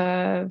memories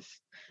of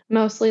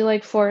mostly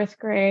like 4th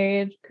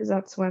grade because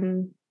that's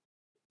when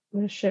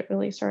the shit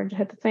really started to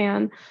hit the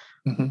fan.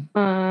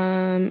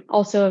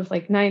 Also of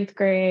like 9th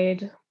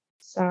grade.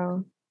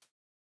 So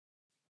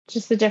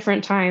just the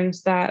different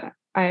times that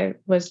I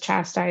was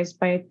chastised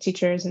by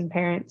teachers and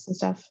parents and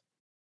stuff.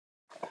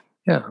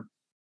 Yeah.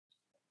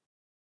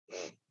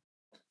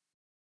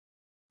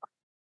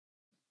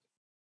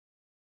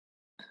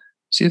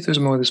 See if there's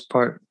more this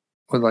part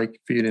would like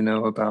for you to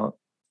know about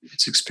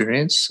its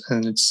experience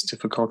and its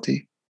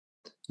difficulty,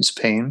 its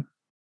pain.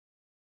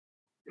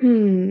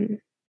 And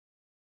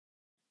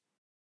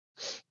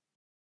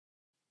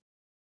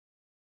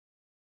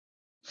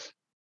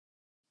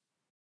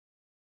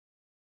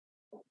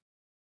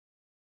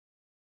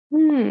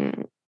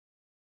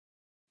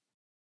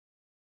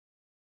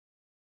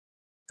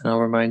I'll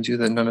remind you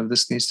that none of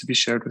this needs to be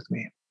shared with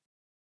me.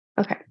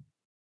 Okay.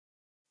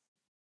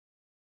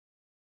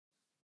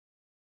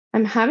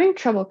 I'm having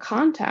trouble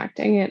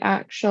contacting it,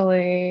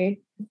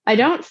 actually. I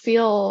don't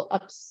feel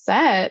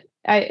upset.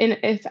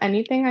 If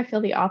anything, I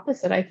feel the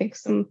opposite. I think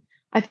some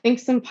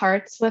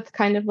parts with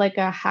kind of like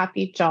a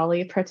happy,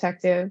 jolly,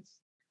 protective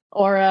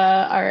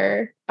aura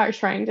are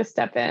trying to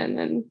step in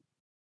and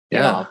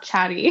get all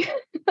chatty.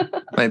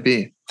 Might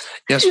be.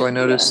 Yes, well, I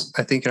noticed,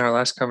 I think in our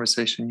last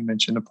conversation, you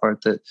mentioned a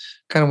part that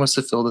kind of wants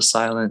to fill the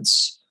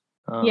silence.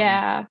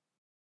 Yeah.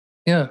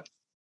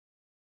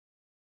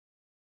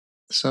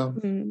 So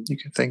you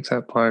can thank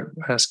that part,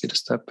 ask you to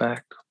step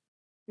back.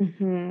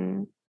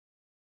 Mm-hmm.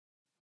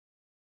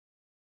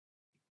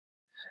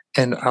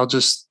 And I'll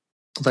just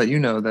let you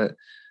know that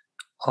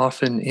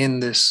often in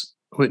this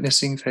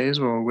witnessing phase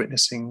where we're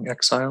witnessing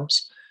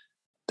exiles,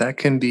 that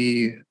can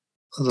be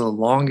the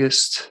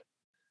longest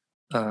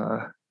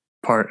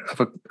part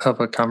of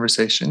a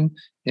conversation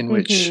in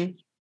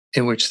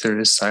which there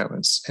is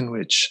silence, in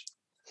which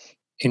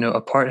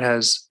a part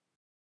has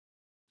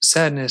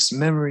sadness,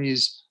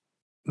 memories,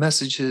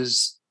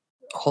 messages,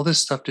 all this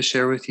stuff to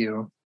share with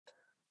you.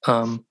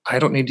 I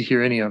don't need to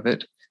hear any of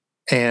it,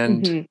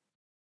 and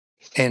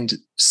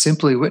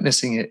simply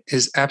witnessing it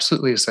is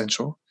absolutely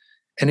essential,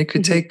 and it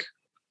could take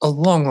a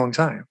long, long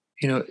time.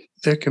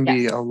 There can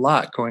be a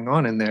lot going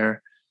on in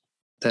there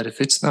that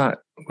if it's not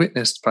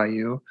witnessed by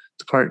you,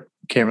 the part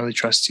can't really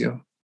trust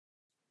you.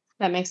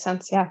 That makes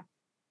sense. Yeah.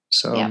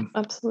 So yeah,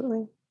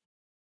 absolutely.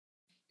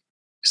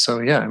 So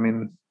yeah, I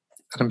mean,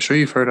 I'm sure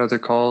you've heard other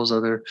calls,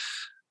 other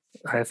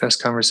IFS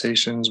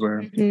conversations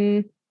where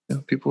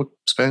people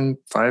spend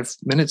 5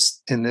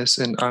 minutes in this,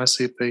 and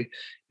honestly,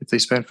 if they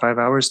spend 5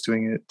 hours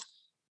doing it,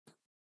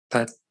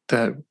 that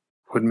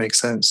would make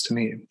sense to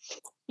me.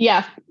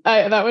 Yeah,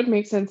 that would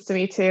make sense to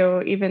me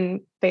too,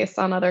 even based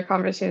on other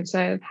conversations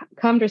I've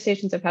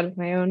had with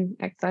my own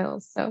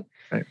exiles. So,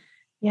 right.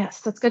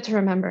 Yes, that's good to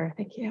remember.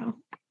 Thank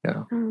you.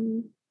 Yeah.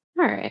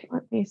 All right,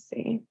 let me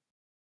see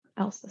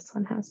what else this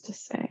one has to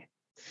say.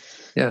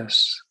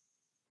 Yes.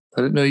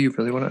 Let it know you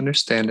really want to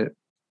understand it.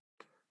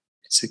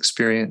 Its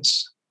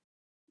experience.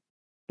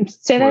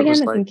 Say that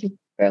again. I think you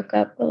broke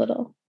up a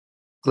little.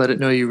 Let it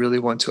know you really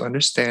want to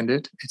understand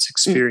it, its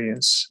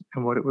experience,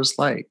 and what it was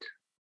like.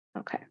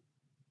 Okay.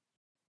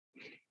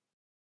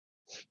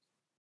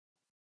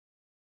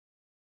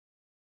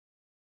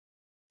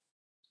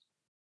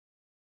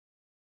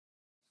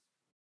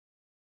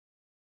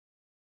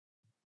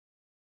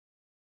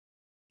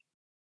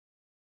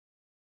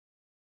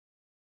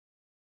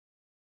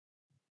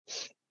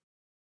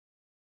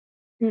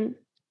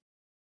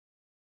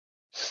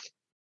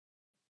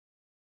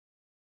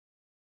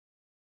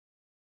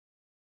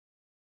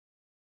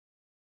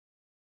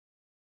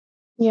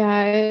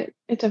 Yeah,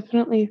 it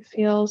definitely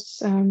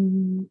feels like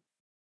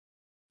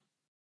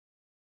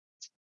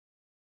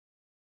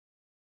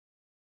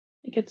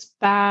it's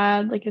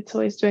bad, like it's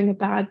always doing a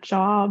bad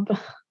job,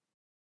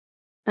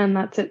 and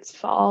that's its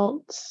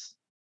fault.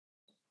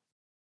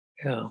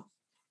 Yeah.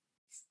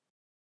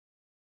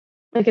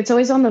 Like it's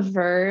always on the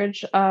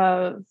verge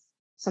of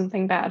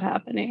something bad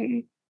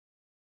happening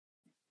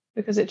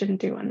because it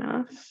didn't do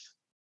enough.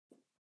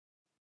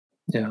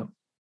 Yeah.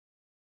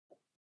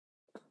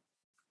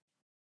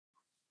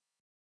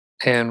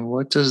 And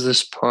what does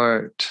this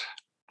part,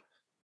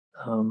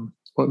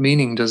 what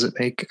meaning does it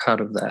make out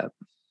of that?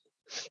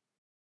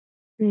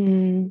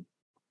 That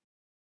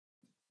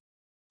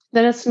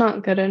it's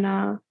not good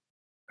enough.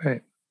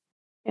 Right.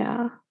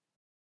 Yeah.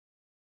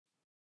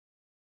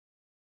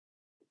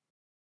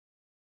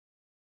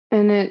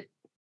 And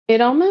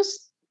it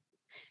almost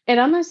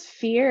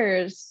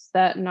fears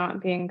that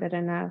not being good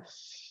enough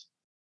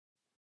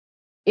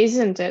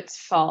isn't its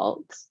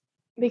fault.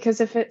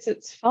 Because if it's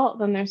its fault,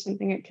 then there's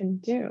something it can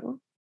do.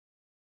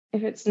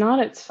 If it's not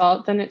its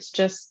fault, then it's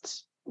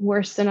just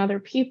worse than other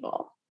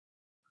people.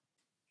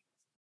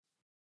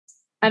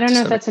 I don't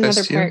know if that's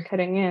another part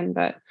cutting in,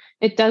 but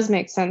it does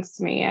make sense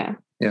to me. Yeah.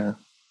 Yeah.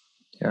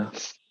 Yeah.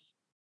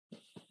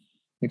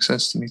 Makes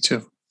sense to me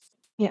too.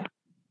 Yeah.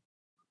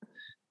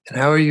 And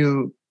how are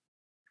you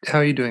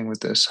doing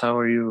with this? How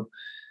are you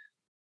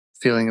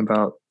feeling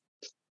about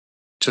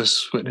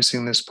just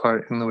witnessing this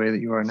part in the way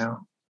that you are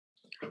now?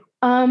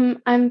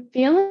 I'm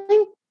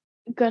feeling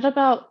good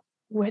about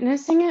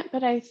witnessing it,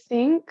 but I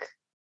think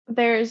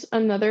there's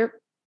another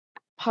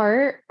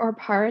part or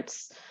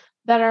parts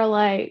that are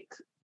like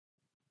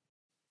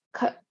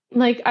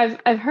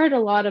I've heard a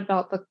lot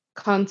about the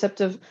concept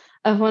of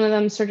one of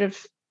them sort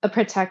of a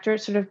protector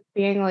sort of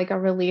being like a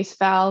release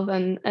valve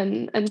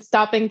and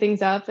stopping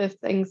things up if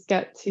things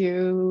get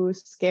too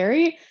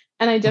scary.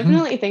 And I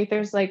definitely think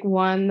there's like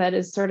one that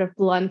is sort of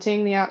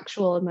blunting the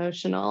actual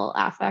emotional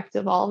affect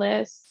of all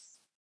this.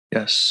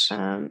 Yes.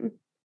 And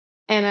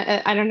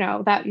I don't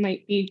know, that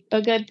might be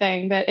a good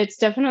thing, but it's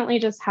definitely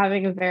just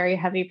having a very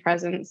heavy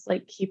presence,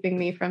 like keeping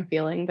me from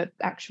feeling the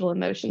actual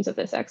emotions of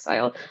this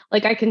exile.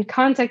 Like I can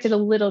contact it a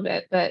little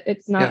bit, but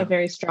it's not a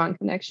very strong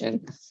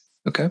connection.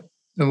 Okay.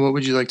 And what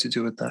would you like to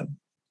do with that?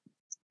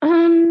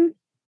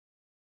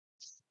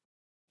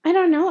 I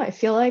don't know. I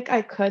feel like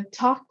I could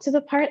talk to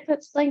the part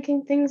that's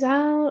blanking things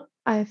out.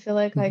 I feel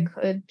like I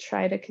could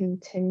try to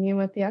continue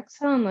with the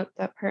exile and let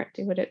that part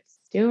do what it's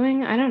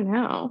doing. I don't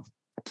know.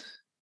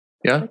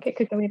 Yeah. Like it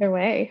could go either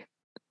way.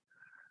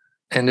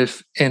 And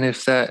if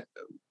that,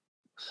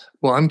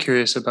 well, I'm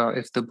curious about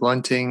if the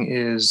blunting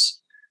is,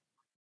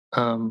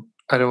 I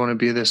don't want to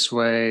be this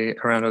way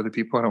around other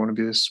people. I don't want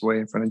to be this way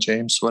in front of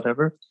James,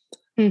 whatever.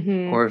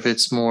 Or if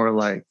it's more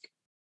like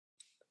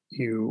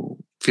you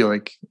feel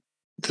like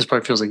this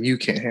part feels like you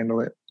can't handle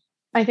it.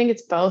 I think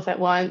it's both at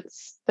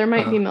once. There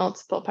might be Uh,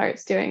 multiple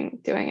parts doing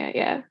it.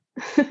 Yeah.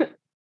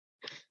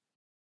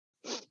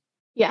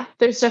 Yeah,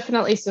 there's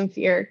definitely some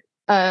fear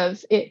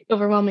of it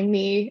overwhelming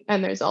me,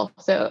 and there's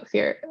also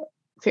fear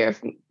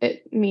of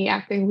me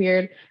acting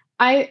weird.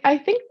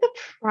 I think the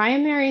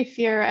primary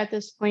fear at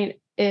this point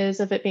is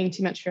of it being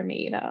too much for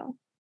me, though.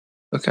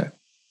 okay.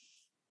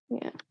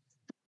 Yeah.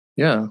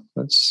 Yeah,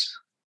 let's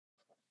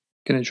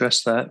can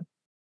address that.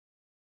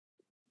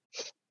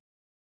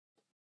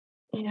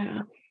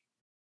 Yeah.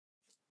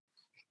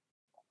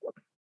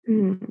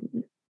 Hmm.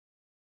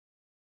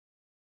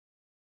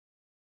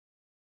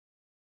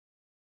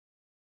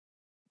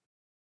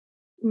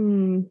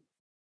 Hmm.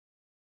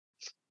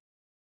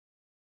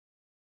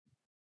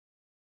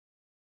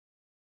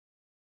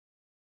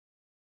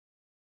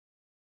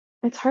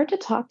 It's hard to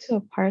talk to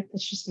a part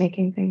that's just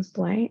making things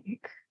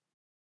blank.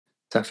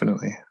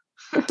 Definitely.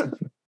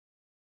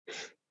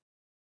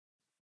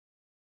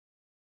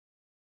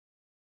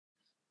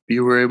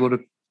 You were able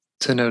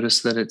to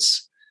notice that it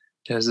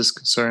has this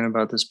concern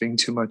about this being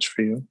too much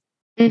for you.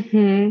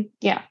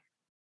 Yeah.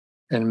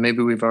 And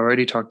maybe we've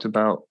already talked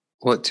about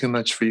what too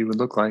much for you would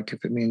look like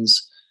if it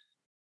means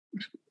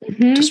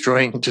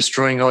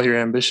destroying all your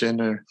ambition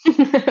or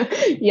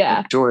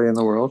Yeah. joy in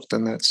the world,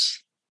 then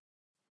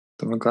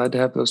we're glad to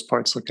have those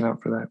parts looking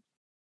out for that.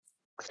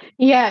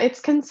 Yeah, its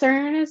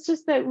concern is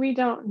just that we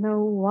don't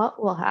know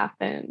what will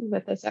happen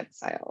with this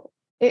exile.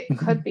 It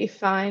could be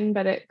fine,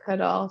 but it could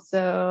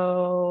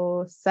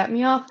also set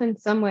me off in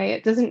some way.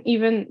 It doesn't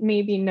even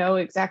maybe know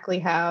exactly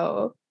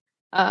how.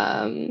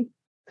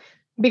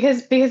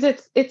 Because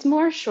it's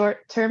more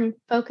short-term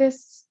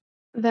focused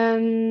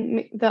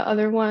than the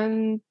other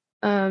one,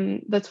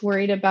 that's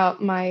worried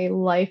about my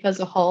life as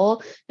a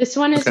whole. This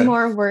one is Okay.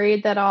 more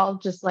worried that I'll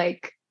just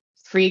like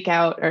freak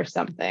out or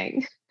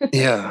something.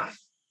 Yeah.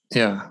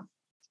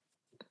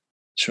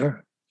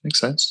 Sure. Makes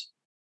sense.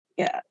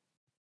 Yeah.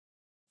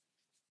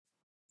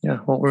 Yeah.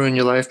 Won't ruin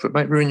your life, but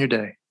might ruin your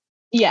day.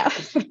 Yeah.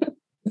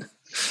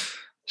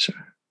 Sure.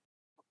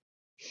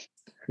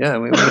 Yeah,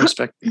 we want to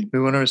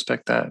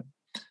respect that.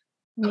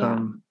 Yeah.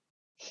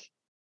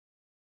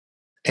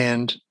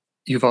 And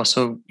you've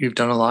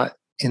done a lot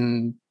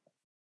in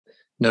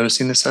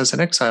noticing this as an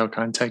exile,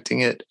 contacting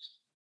it,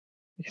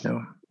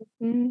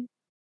 Mhm.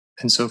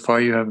 and so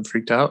far you haven't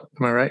freaked out.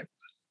 Am I right?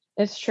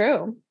 It's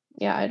true.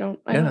 Yeah, I don't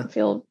Yeah.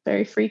 feel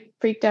very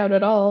freaked out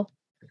at all.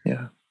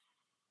 Yeah.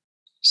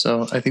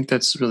 So I think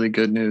that's really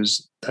good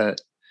news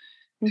that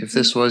if Mm-hmm.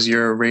 this was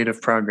your rate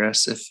of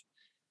progress,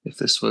 if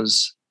this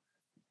was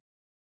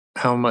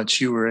how much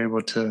you were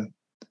able to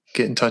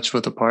get in touch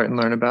with a part and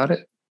learn about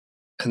it,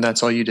 and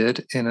that's all you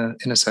did in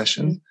a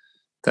session,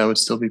 that would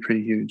still be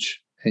pretty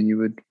huge, and you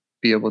would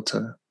be able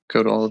to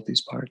go to all of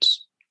these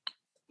parts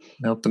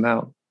and help them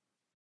out.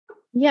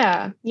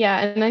 Yeah,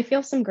 and I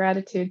feel some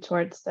gratitude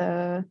towards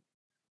the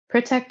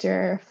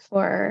protector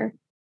for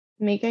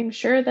making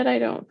sure that I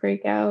don't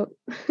freak out.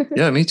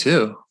 Yeah, me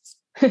too.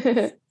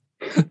 It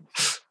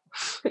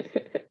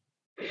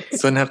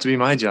doesn't have to be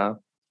my job.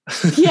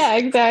 Yeah,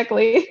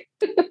 exactly.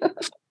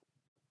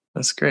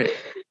 That's great.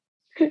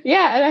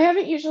 Yeah, and I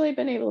haven't usually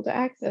been able to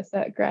access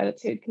that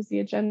gratitude because the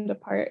agenda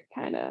part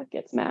kind of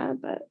gets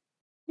mad, but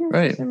yeah,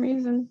 Right. for some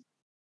reason.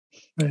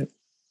 Right.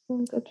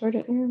 I'll go toward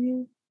it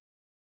interview.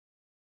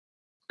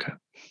 Okay.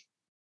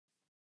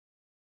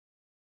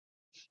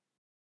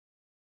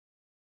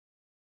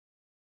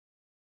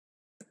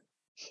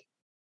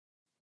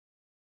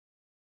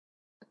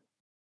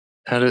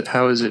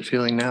 How is it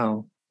feeling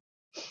now?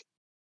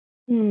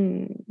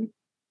 Now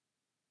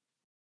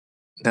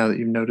that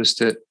you've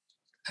noticed it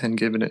and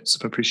given it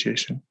some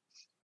appreciation.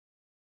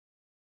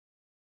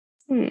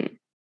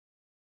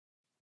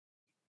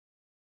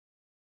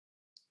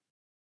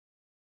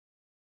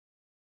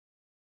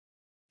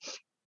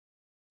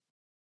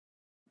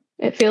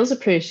 It feels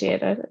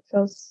appreciated. It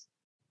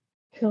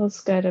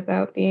feels good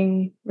about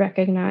being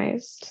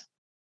recognized.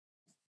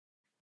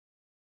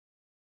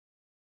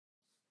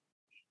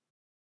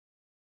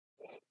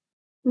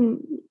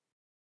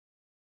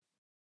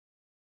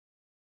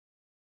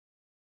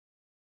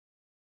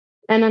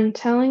 And I'm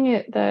telling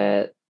it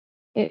that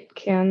it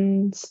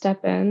can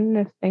step in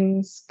if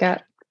things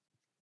get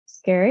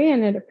scary,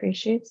 and it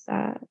appreciates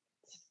that.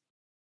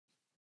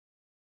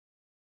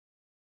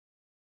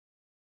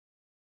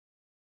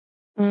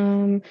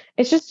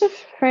 It's just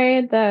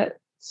afraid that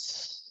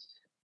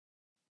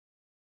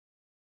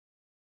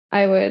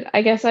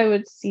I guess I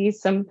would see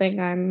something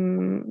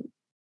I'm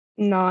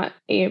not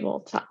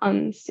able to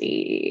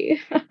unsee.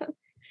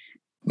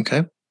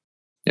 Okay.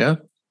 Yeah.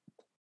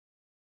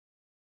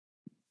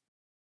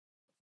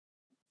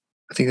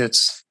 I think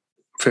that's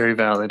very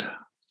valid.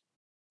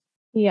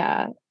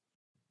 Yeah.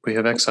 We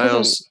have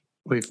exiles.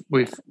 We've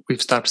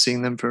stopped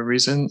seeing them for a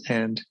reason,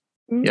 and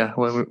yeah,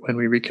 when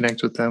we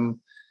reconnect with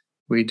them,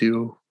 we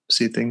do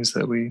see things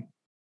that we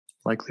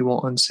likely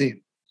won't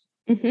unsee.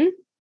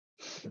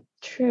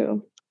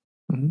 True.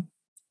 Mm-hmm.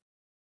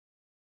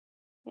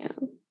 Yeah.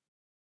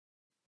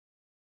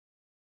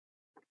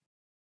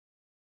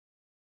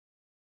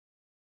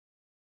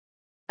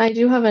 I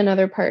do have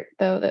another part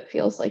though that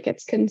feels like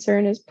its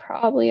concern is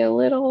probably a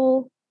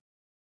little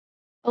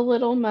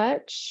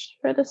much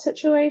for the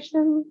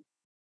situation,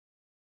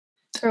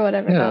 for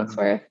whatever Yeah, that's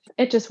worth.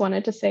 It just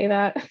wanted to say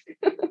that.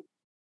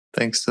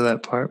 thanks to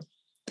that part.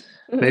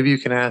 Maybe you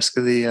can ask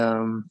the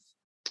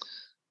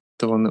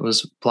one that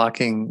was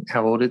blocking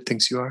how old it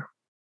thinks you are.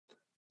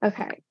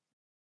 Okay.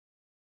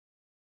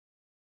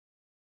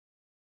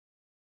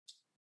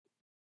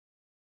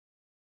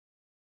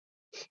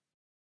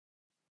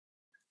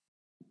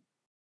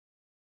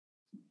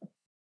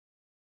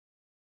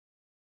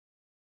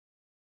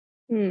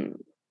 Hmm.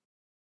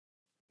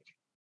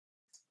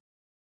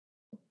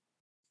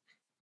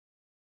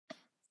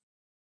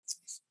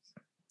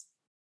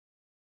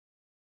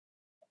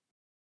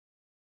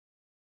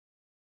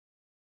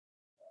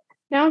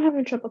 Now I'm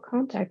having trouble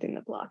contacting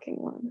the blocking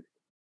one.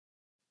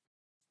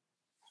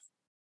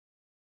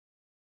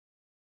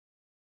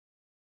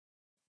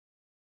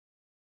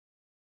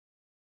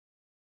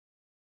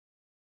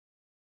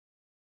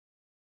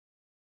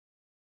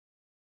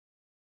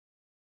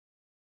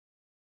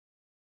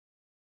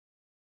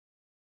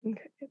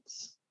 Okay,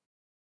 it's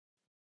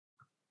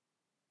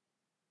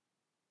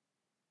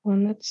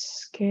one that's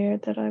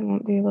scared that I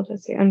won't be able to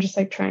see. I'm just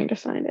like trying to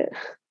find it.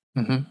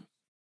 Mm-hmm.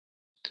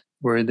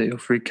 Worried that you'll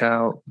freak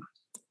out,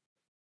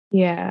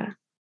 Yeah.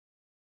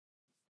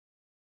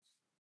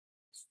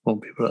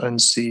 won't be able to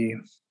unsee.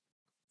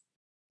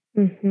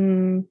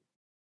 Mm-hmm.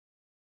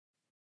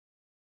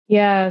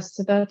 Yeah,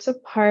 so that's a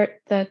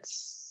part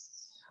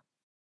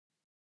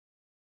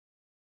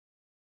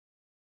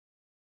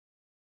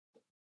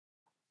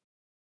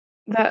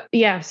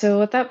so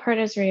what that part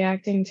is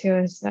reacting to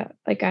is that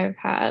like I've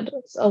had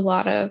a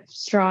lot of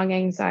strong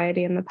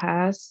anxiety in the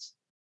past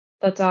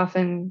that's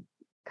often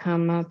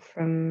come up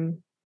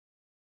from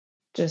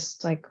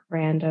just like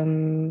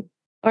random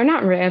or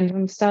not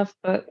random stuff,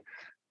 but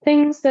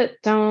things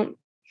that don't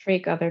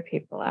freak other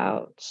people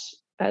out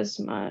as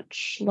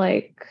much.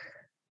 Like,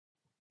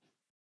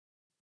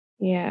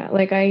 yeah,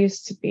 like I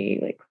used to be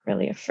like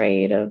really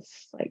afraid of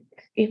like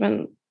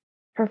even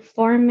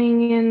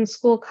performing in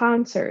school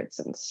concerts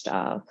and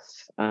stuff.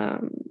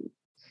 Um,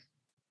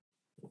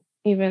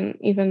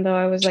 even though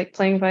I was like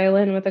playing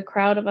violin with a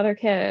crowd of other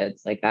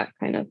kids, like that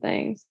kind of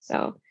thing.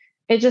 So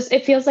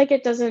it feels like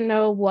it doesn't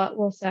know what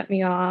will set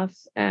me off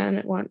and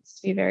it wants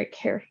to be very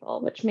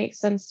careful, which makes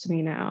sense to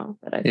me now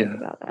that I think Yeah.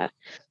 about that.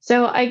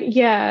 So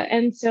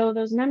and so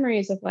those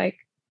memories of like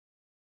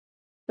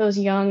those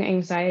young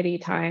anxiety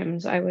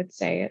times, I would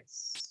say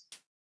it's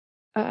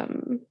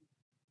um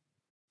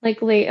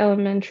like late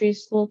elementary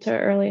school to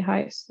early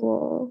high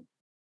school.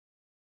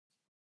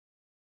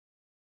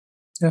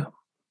 Yeah.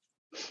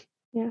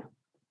 Yeah.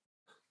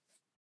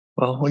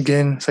 Well,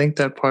 again, thank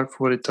that part for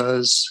what it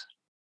does.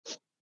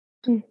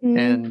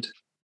 Mm-hmm.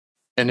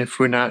 And if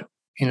we're not,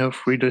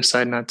 if we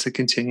decide not to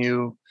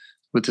continue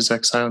with this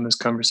exile in this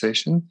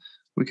conversation,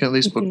 we can at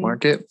least Mm-hmm.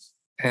 bookmark it.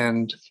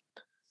 And it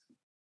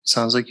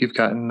sounds like you've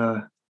gotten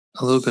a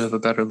little bit of a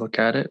better look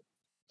at it.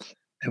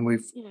 And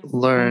we've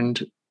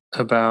learned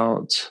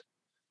about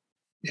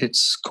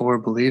its core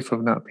belief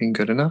of not being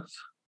good enough,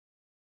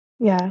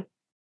 Yeah.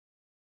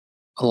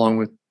 along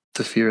with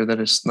the fear that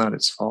it's not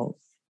its fault.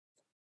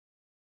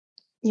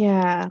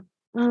 Yeah.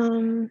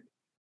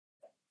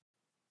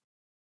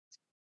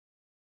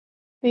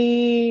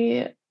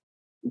 The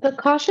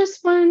cautious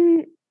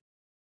one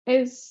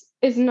is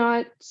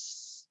not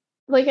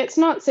like it's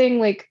not saying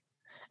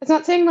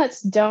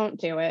let's don't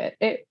do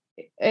it.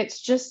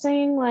 It's just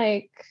saying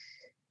like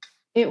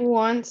it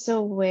wants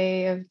a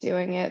way of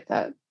doing it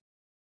that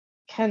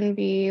can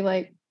be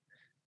like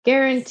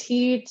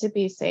guaranteed to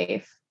be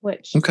safe,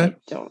 which Okay.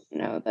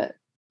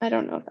 I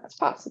don't know if that's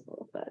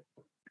possible, but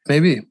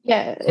Maybe.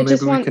 yeah, Well,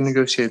 maybe we can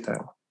negotiate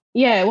that.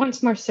 Yeah, it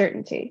wants more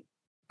certainty.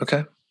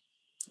 Okay.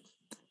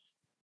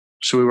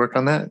 Should we work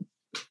on that?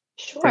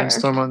 Sure.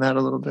 Brainstorm on that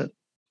a little bit.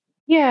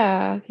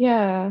 Yeah.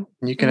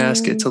 And you can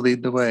ask it to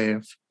lead the way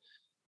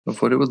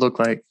of what it would look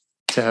like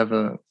to have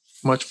a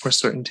much more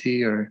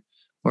certainty or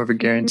more of a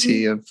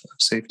guarantee of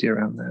safety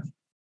around that.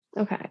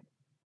 Okay.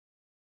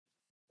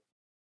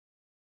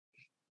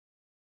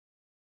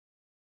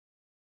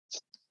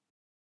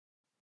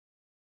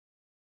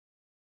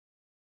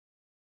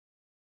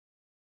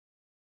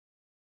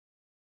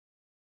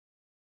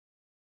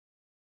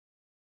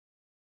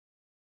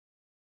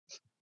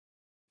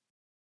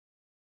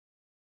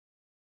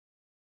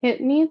 It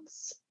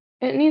needs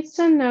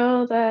to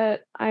know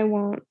that I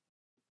won't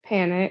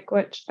panic,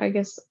 which I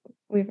guess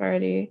we've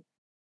already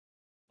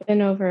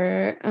been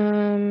over.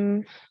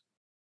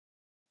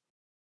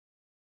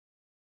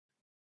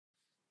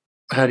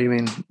 How do you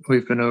mean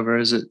we've been over?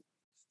 Does it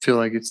feel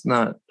like it's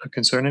not a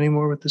concern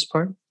anymore with this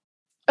part?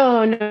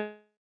 Oh no.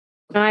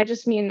 No, I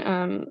just mean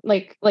I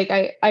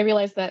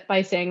realize that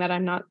by saying that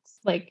I'm not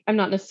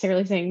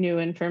necessarily saying new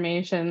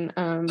information.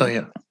 Oh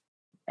yeah.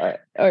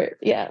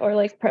 Or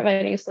like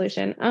providing a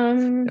solution.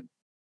 And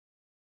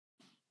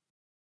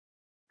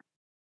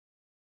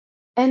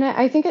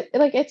I think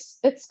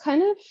it's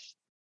kind of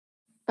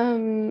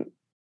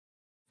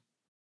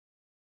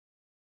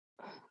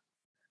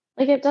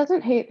like it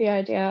doesn't hate the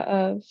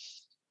idea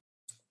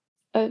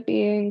of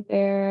being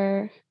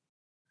there,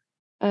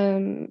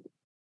 um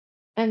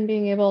and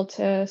being able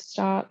to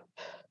stop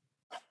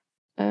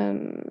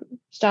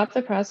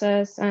the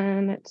process,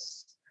 and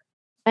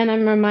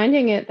I'm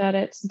reminding it that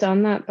it's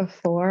done that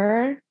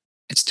before.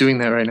 It's doing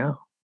that right now.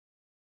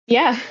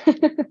 Yeah.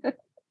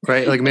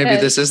 Right? Like maybe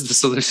Yes. this is the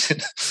solution.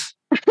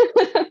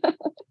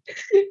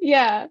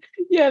 Yeah.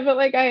 Yeah, but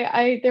like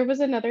I there was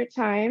another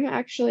time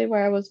actually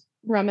where I was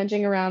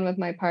rummaging around with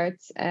my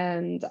parts,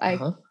 and I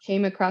Uh-huh.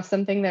 came across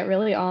something that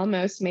really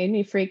almost made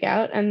me freak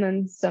out, and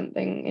then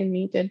something in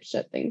me did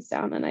shut things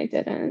down and I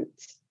didn't.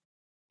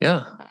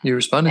 Yeah, you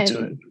responded to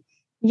it. And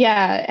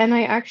yeah, and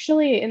I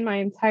actually, in my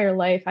entire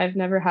life, I've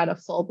never had a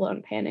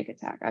full-blown panic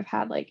attack. I've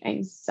had like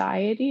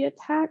anxiety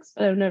attacks,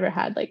 but I've never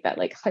had like that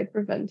like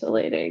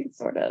hyperventilating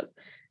sort of,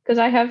 because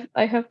I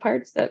have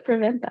parts that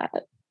prevent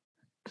that.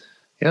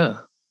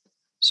 Yeah.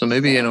 So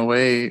maybe in a So,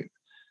 way,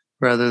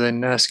 rather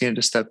than asking it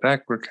to step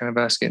back, we're kind of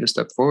asking it to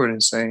step forward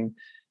and saying,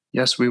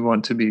 yes, we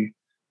want to be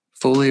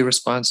fully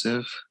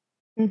responsive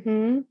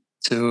mhm.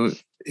 to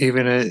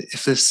even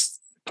if this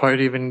part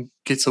even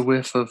gets a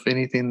whiff of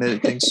anything that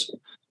it thinks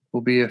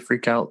will be a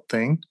freak out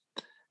thing.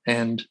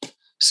 And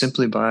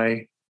simply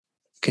by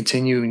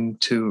continuing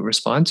to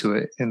respond to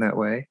it in that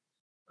way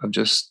of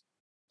just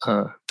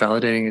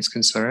validating its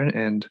concern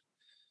and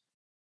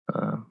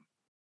uh,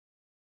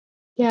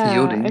 Yeah,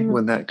 yielding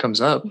when that comes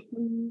up,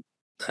 mhm.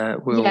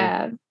 that will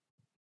Yeah,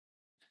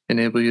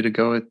 enable you to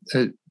go at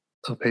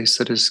a pace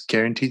that is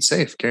guaranteed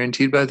safe,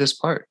 guaranteed by this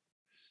part.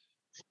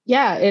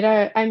 yeah.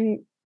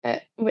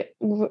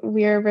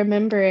 We are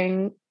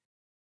remembering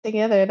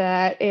together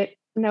that it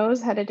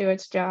knows how to do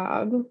its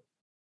job,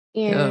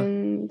 Yeah,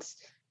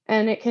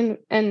 and it can,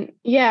 and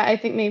yeah, I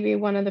think maybe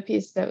one of the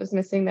pieces that was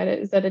missing that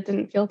is that it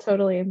didn't feel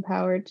totally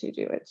empowered to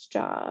do its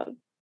job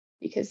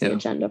because the yeah,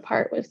 agenda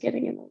part was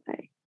getting in the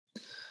way.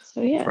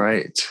 So yeah.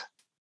 right.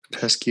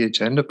 Pesky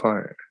agenda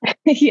part.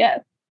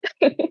 Yes.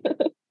 I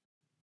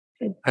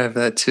have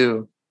that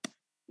too.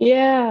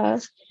 Yeah.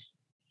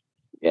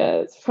 Yeah,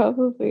 it's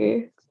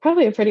probably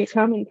a pretty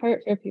common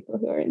part for people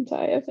who are into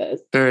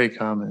IFS. Very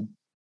common.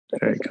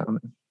 Very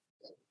common.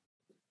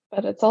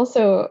 But it's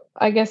also,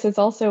 I guess it's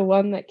also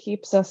one that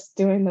keeps us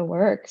doing the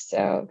work.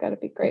 So got to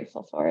be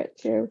grateful for it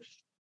too.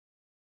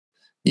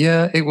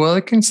 Yeah,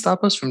 it can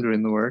stop us from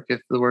doing the work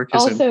if the work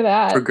isn't Also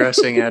that.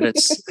 progressing at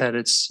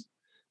its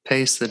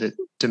pace that it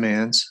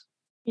demands.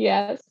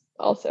 Yes,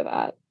 also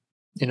that.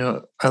 You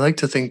know, I like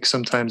to think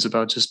sometimes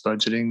about just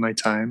budgeting my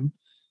time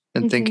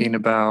and thinking Mhm.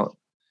 about,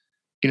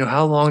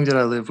 how long did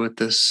I live with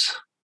this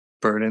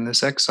burden,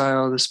 this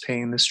exile, this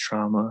pain, this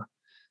trauma?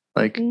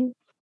 Like, Mhm.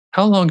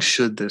 how long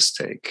should this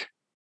take?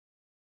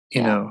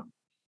 You Yeah. know,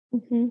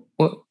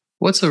 Mhm.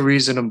 what's a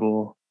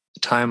reasonable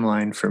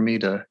timeline for me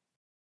to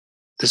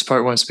this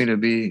part wants me to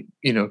be,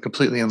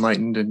 completely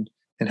enlightened and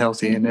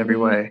healthy in every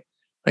Mhm. way.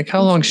 Like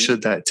how long Mhm.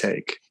 should that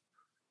take?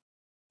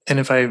 And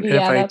if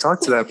Yeah, I that's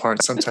talk to that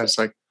part, sometimes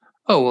like,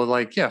 oh well,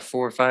 like yeah,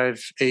 4, 5,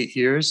 8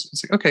 years.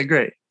 It's like, okay,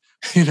 great.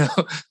 you know,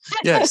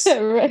 yes,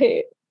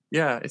 right.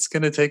 yeah, it's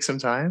gonna take some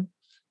time.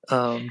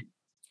 Um,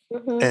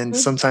 and Mhm.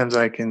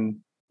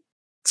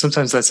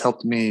 sometimes that's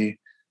helped me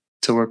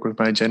to work with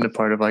my agenda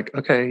part of like,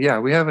 okay, yeah,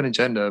 we have an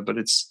agenda, but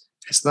it's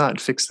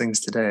not fix things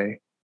today.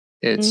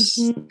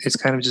 Mhm. It's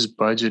kind of just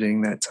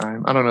budgeting that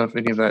time. I don't know if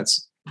any of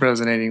that's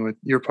resonating with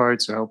your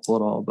parts or helpful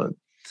at all, but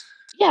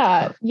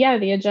Yeah, yeah,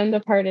 the agenda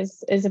part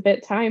is a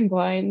bit time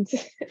blind.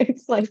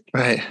 It's like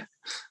right,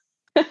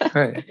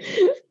 right,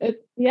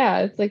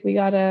 it's like we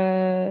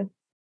gotta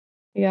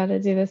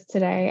do this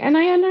today. And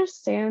I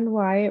understand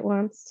why it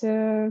wants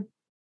to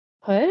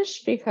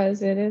push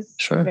because it is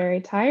sure.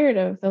 very tired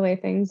of the way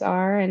things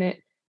are, and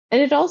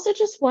it also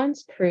just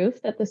wants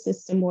proof that the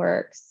system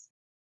works.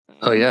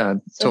 Oh yeah,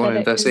 So don't want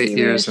that to it invest can be 8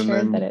 years and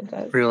reassured that then it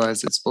does.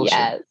 realize it's bullshit.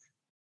 Yes,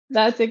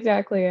 that's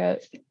exactly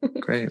it.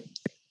 Great,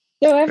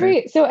 So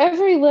great.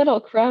 every little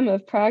crumb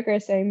of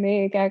progress I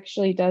make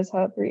actually does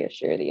help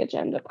reassure the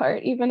agenda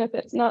part, even if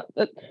it's not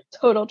the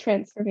total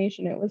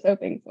transformation it was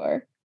hoping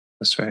for.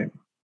 That's right.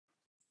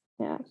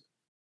 Yeah.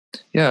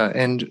 Yeah,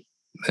 and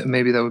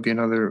maybe that would be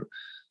another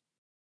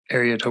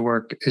area to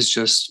work is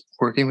just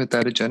working with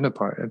that agenda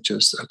part of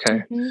just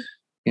okay, Hmm.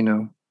 you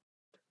know,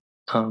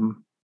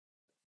 um,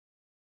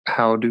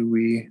 how do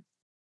we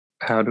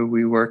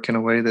work in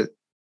a way that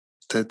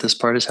this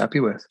part is happy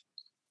with?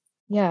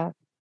 Yeah.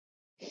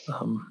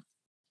 Um,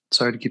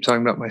 Sorry to keep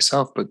talking about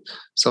myself, but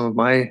some of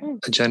my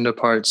agenda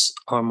parts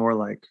are more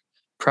like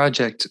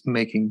project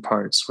making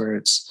parts where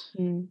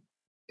Mm-hmm.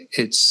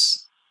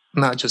 it's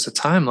not just a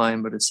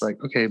timeline, but it's like,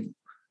 okay,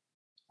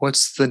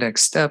 what's the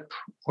next step?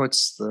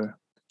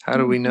 How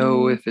do we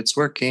know Hmm. if it's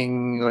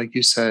working? Like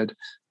you said,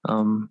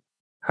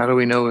 how do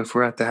we know if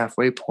we're at the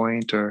halfway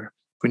point or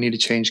if we need to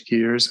change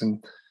gears?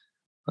 And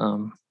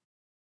um,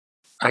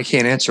 I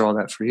can't answer all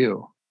that for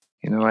you.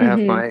 Hmm. I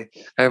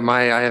have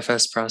my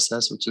IFS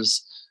process, which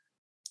is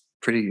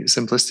pretty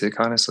simplistic,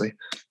 honestly.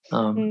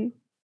 Um, Hmm.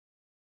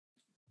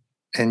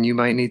 and you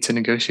might need to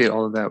negotiate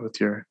all of that with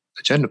your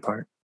agenda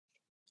part.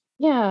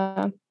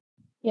 Yeah.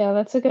 Yeah,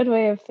 that's a good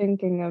way of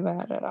thinking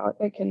about it.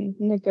 I can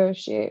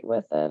negotiate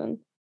with it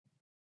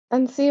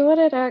and see what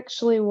it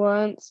actually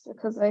wants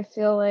because I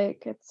feel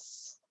like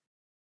its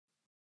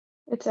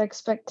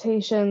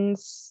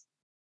expectations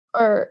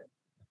are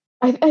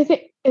I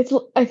think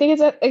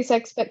its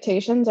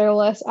expectations are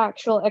less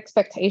actual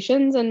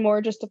expectations and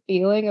more just a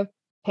feeling of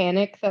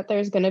panic that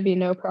there's going to be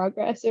no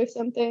progress or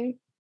something.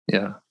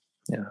 Yeah.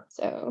 Yeah.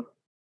 So,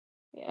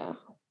 yeah.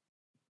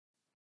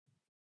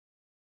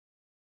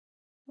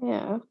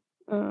 Yeah.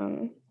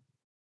 Um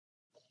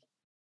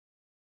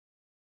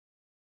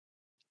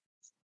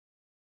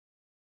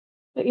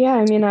but yeah,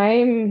 I mean,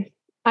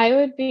 I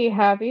would be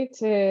happy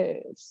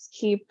to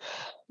keep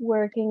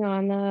working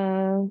on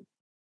the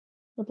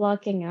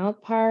blocking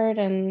out part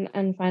and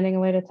finding a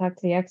way to talk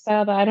to the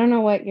exile, but I don't know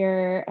what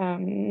your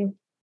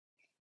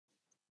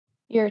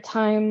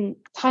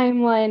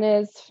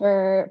timeline is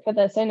for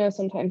this. I know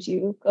sometimes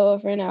you go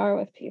over an hour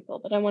with people,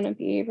 but I want to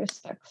be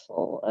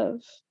respectful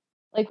of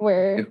like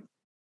Yeah.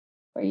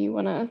 where you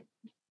want to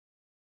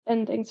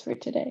end things for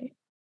today.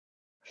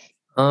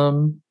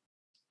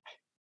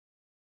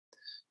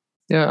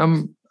 Yeah,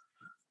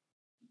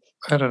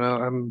 I don't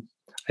know.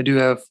 I do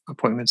have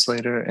appointments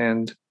later,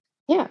 and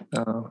Yeah.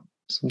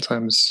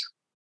 sometimes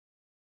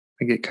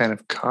I get kind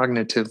of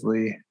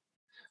cognitively.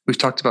 We've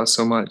talked about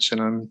so much,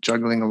 and I'm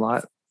juggling a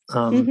lot.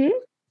 Mhm.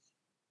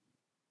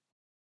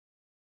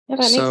 Yeah, that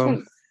makes So sense.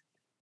 Well, I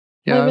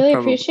yeah, really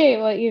probably. appreciate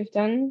what you've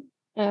done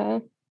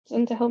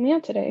and to help me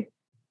out today.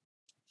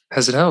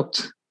 Has it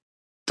helped?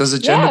 Does the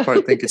agenda Yeah.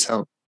 part think it's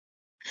helped?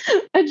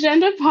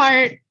 Agenda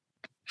part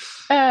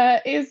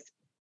is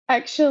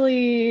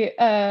actually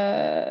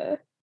glad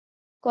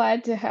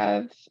to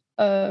have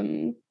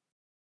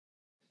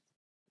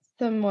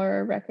some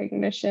more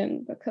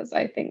recognition because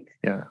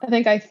Yeah,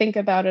 I think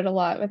about it a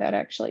lot without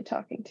actually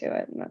talking to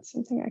it, and that's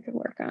something I could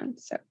work on.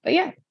 So, but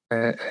yeah.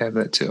 I have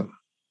that too.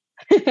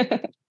 Yeah,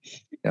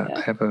 I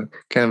Yeah. have a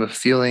kind of a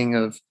feeling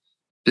of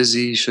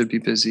busy, should be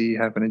busy,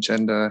 have an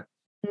agenda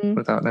Mhm.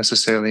 without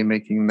necessarily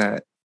making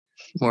that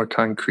more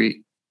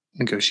concrete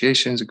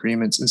negotiations,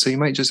 agreements. And so you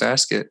might just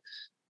ask it,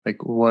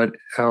 like, what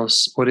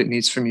it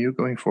needs from you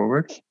going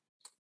forward.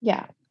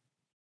 Yeah.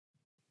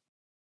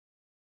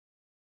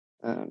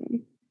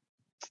 Um,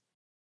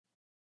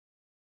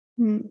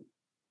 hmm.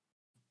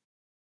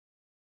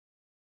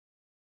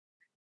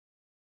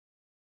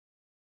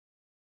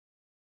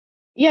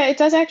 Yeah, it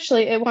does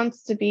actually. It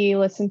wants to be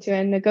listened to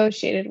and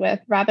negotiated with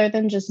rather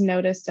than just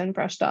noticed and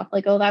brushed off.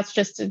 Like, oh, that's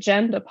just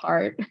agenda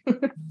part.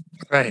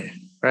 Right,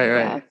 right.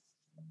 Yeah.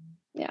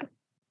 Yeah.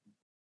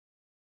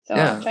 So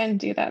I'll Yeah. try and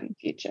do that in the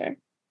future.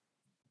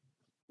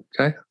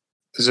 Okay.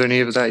 Is there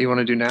any of that you want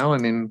to do now? I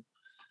mean,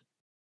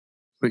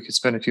 we could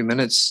spend a few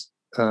minutes.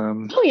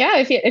 Oh yeah,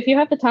 if you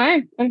have the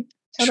time, I'm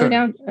totally Sure.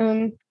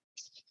 down.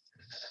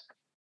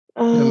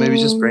 Maybe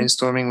just Um,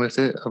 brainstorming with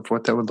it of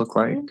what that would look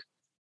like.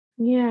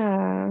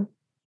 yeah.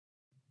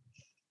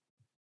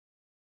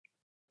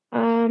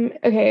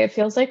 Okay, it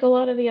feels like a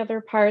lot of the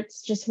other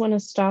parts just want to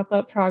stop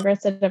up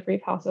progress at every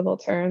possible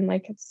turn.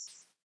 Like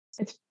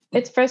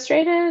it's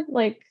frustrated,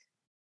 like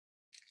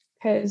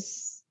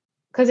because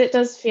it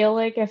does feel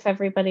like if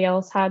everybody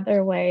else had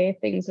their way,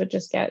 things would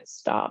just get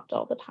stopped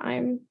all the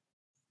time.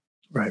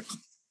 Right.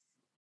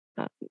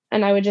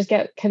 And I would just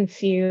get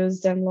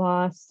confused and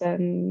lost.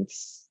 And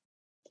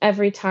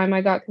every time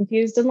I got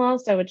confused and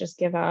lost, I would just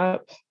give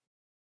up.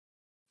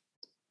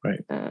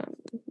 Right.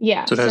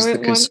 Yeah. So it has So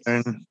the it wants.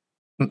 concern.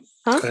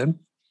 Huh? Go ahead.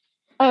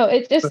 Oh,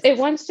 it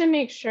wants to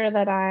make sure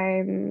that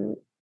I'm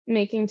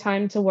making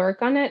time to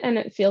work on it, and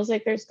it feels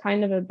like there's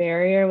kind of a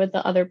barrier with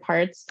the other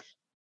parts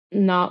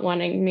not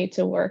wanting me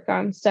to work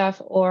on stuff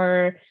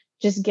or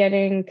just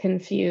getting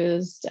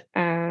confused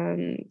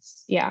and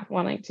yeah,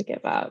 wanting to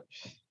give up.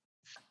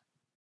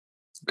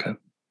 Okay.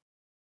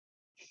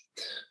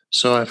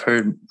 So I've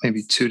heard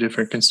maybe two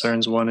different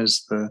concerns. One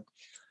is the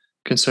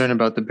concern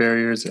about the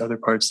barriers, the other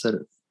parts that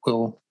it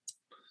will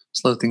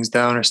slow things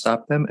down or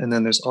stop them. And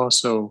then there's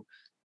also,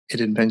 it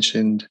had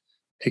mentioned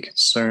a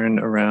concern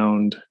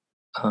around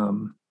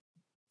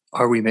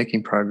are we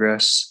making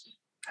progress?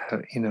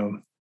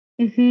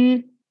 Mm-hmm.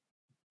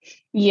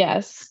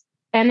 Yes.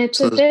 And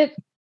So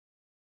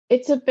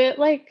it's a bit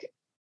like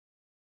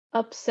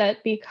upset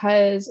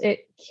because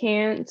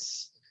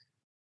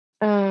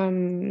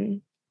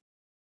um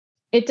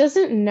it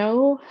doesn't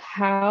know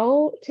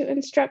how to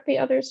instruct the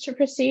others to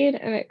proceed,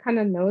 and it kind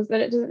of knows that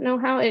it doesn't know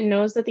how. It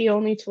knows that the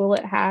only tool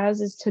it has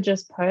is to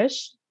just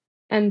push,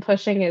 and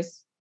pushing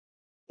is,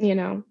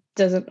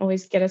 doesn't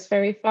always get us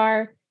very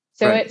far.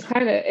 So right.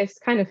 it's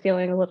kind of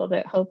feeling a little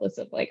bit hopeless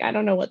of like, I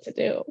don't know what to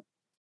do.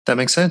 That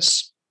makes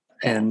sense.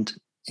 Yeah. And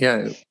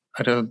yeah,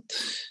 I don't,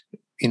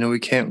 we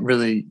can't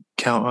really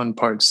count on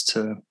parts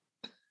to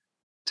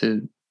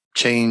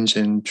change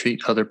and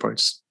treat other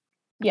parts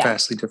Yeah.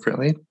 vastly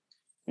differently.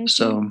 Mm-hmm.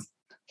 So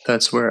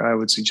that's where I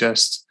would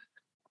suggest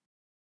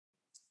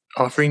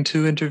offering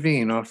to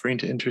intervene, offering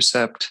to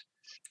intercept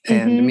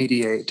and Mm-hmm.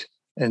 mediate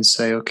and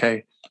say,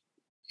 okay,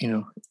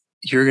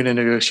 you're going to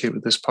negotiate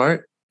with this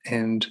part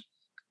and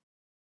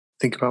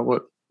think about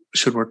what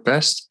should work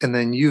best, and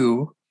then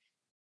you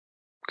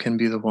can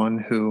be the one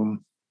who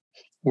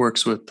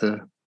works with the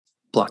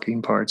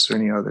blocking parts or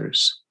any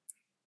others.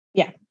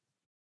 Yeah.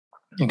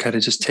 And kind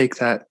of just take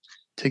that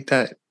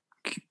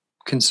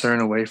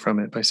concern away from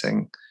it by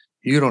saying,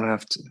 you don't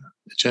have to,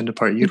 agenda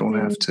part, you don't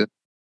have to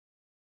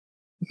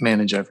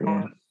manage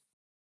everyone.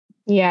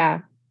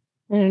 Yeah.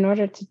 And in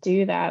order to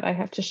do that, I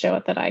have to show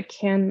it that I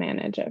can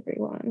manage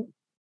everyone,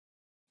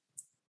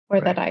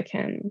 or that I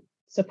can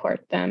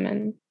support them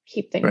and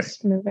keep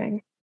things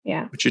moving.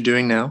 Yeah. What you're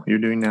doing now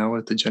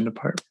with the agenda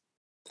part.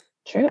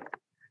 True.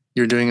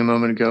 You're doing a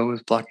moment ago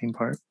with blocking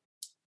part.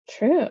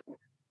 True.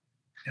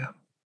 Yeah.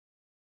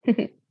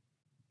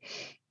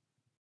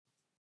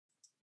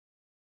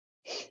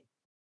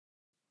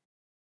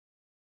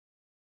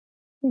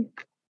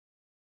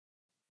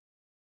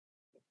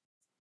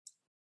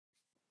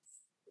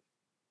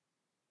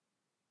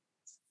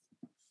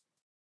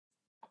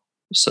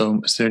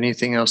 So is there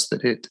anything else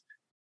that it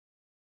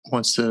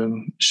wants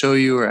to show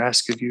you or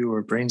ask of you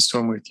or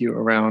brainstorm with you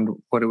around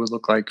what it would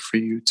look like for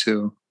you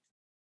to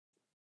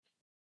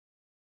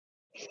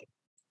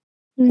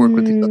work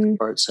with these other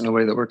parts in a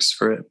way that works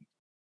for it?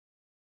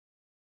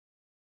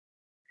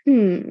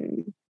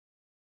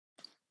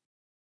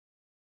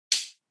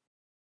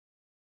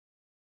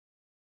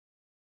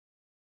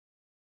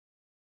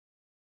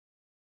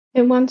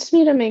 It wants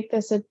me to make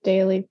this a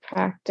daily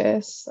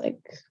practice,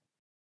 like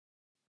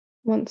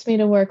wants me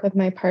to work with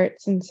my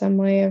parts in some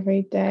way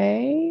every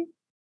day.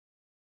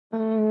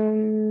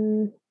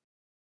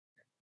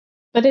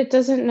 But it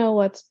doesn't know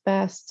what's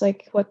best,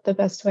 like what the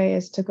best way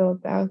is to go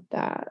about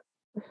that.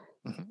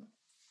 Mm-hmm.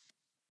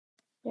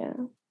 Yeah.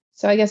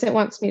 So I guess it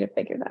wants me to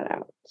figure that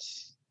out.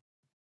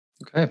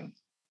 Okay.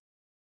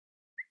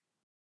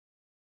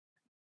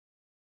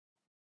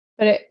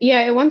 But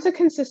it wants a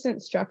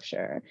consistent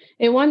structure.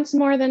 It wants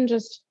more than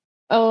just,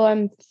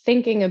 I'm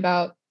thinking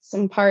about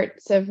some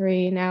parts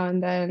every now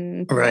and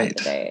then throughout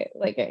the day.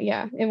 Like,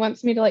 it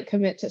wants me to like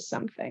commit to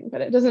something,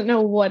 but it doesn't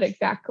know what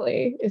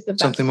exactly is the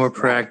best. Something more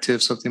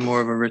proactive, something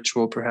more of a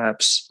ritual,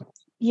 perhaps.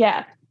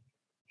 Yeah.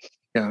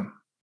 Yeah.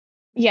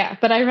 Yeah,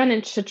 but I run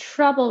into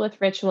trouble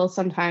with rituals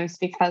sometimes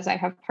because I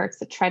have parts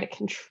that try to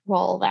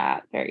control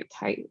that very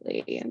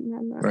tightly, and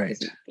then that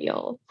doesn't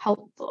feel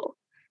helpful.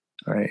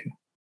 Right.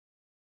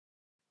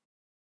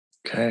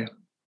 Okay.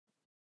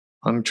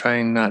 I'm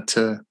trying not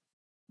to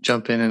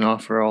jump in and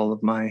offer all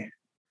of my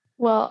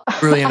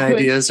brilliant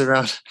ideas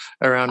around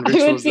rituals.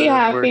 I would be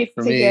happy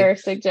to hear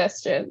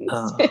suggestions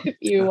if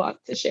you yeah. want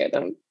to share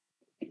them.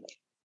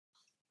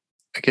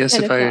 I guess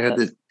if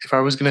I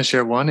was going to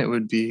share one, it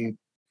would be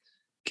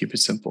keep it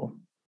simple.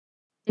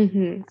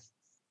 Mm-hmm.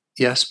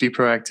 Yes, be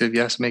proactive.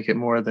 Yes, make it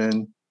more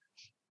than,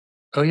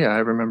 oh yeah, I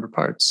remember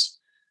parts.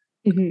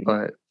 Mm-hmm.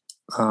 But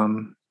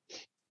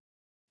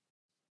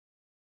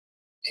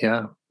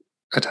yeah,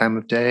 a time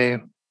of day,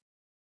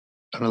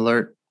 an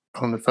alert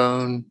on the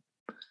phone,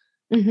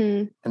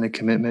 mm-hmm. and a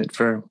commitment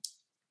for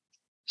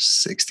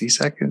 60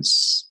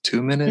 seconds,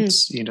 2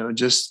 minutes,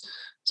 just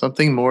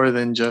something more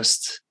than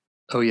just,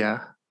 oh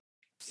yeah.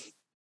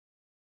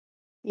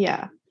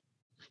 Yeah.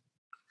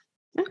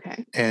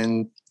 Okay.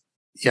 And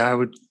yeah, I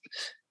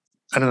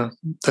don't know.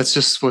 That's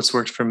just what's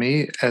worked for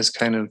me as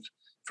kind of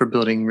for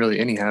building really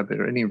any habit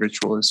or any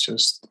ritual is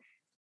just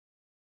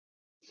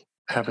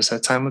have a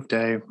set time of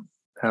day,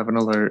 have an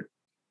alert,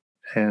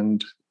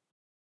 and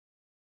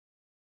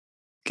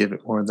give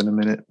it more than a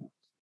minute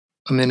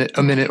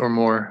or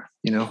more,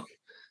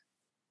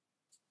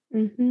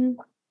 Mm-hmm.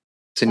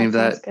 Does any of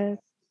that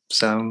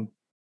sound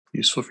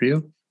useful for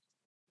you?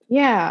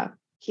 Yeah.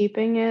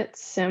 Keeping it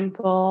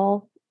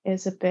simple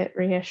is a bit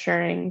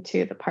reassuring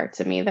to the parts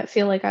of me that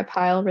feel like I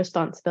pile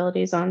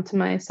responsibilities onto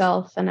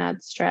myself and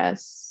add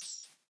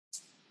stress.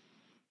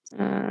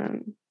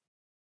 The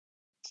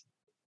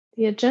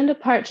agenda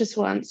part just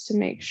wants to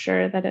make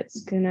sure that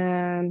it's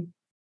gonna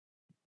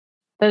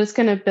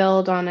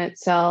build on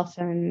itself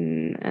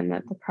and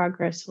that the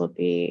progress will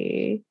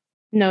be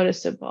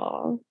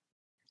noticeable.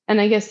 And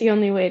I guess the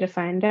only way to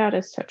find out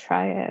is to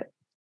try it.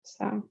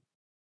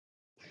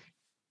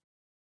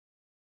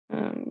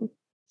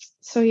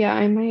 So yeah,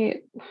 I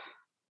might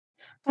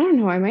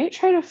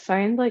try to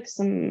find like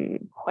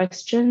some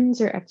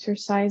questions or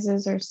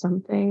exercises or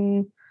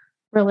something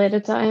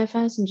related to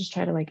IFS and just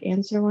try to like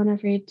answer one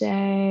every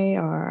day,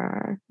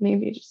 or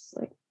maybe just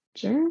like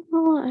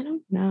journal. I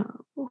don't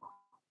know.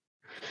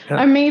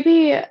 Yeah. Or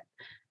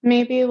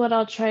maybe what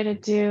I'll try to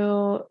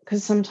do,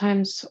 because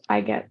sometimes I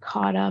get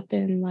caught up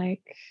in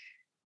like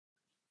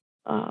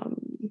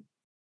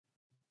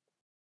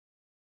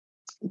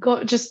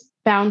just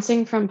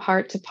bouncing from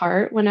part to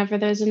part whenever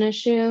there's an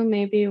issue.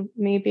 Maybe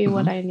mm-hmm.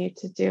 What I need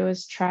to do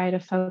is try to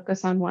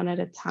focus on one at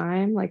a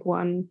time, like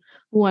one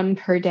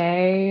per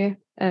day,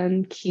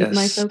 and keep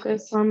my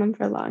focus on them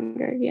for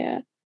longer. Yeah.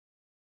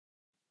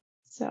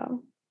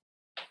 So,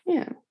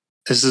 yeah.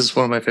 This is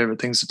one of my favorite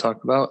things to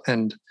talk about,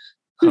 and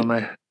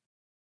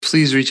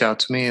please reach out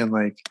to me and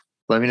like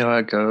let me know how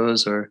it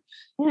goes, or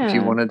if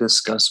you want to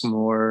discuss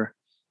more,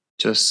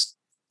 just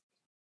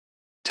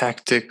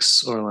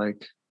tactics or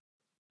like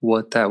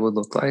what that would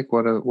look like,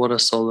 what a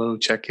solo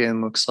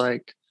check-in looks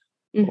like.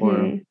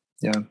 Or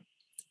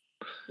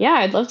Yeah,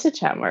 I'd love to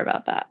chat more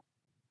about that.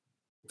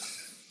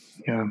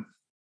 Yeah.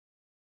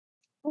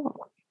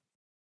 Cool.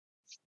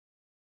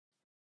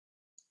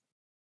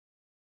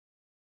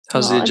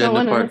 How's the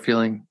agenda part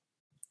feeling?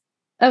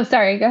 Oh,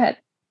 sorry, go ahead.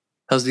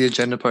 How's the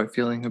agenda part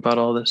feeling about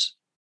all this?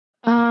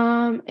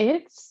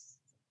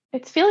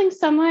 It's feeling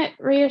somewhat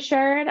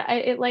reassured.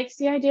 It likes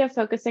the idea of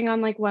focusing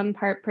on like one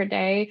part per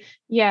day.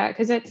 Yeah,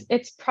 because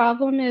its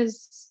problem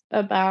is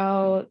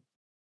about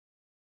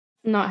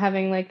not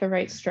having like the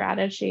right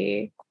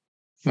strategy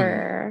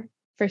for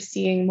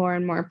seeing more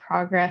and more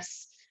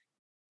progress.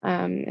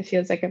 It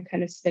feels like I'm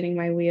kind of spinning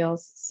my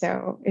wheels.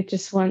 So it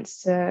just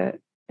wants to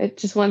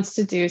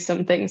do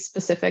something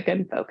specific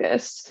and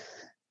focused.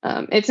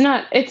 It's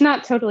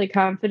not totally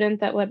confident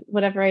that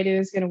whatever I do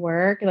is going to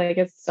work. Like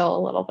it's still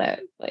a little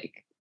bit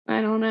like,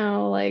 I don't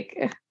know,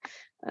 like,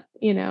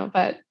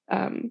 but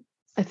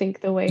I think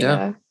the way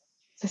to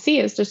see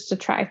is just to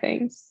try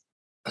things.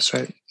 That's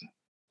right.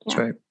 That's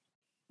right.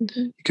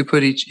 Mm-hmm. You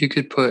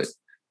could put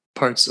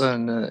parts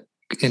on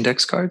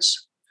index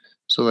cards.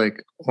 So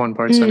like one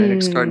part's on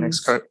index card,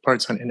 next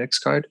part's on index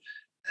card,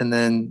 and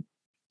then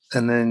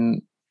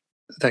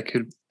that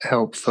could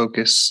help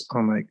focus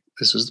on like,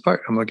 this is the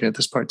part I'm looking at,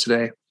 this part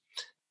today,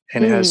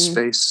 and it has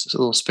a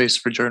little space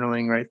for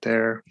journaling right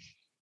there,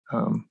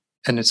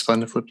 and it's fun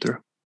to flip through.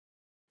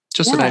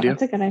 Just an idea.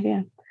 That's a good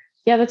idea.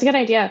 Yeah, that's a good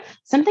idea.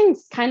 Something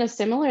kind of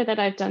similar that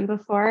I've done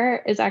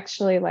before is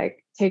actually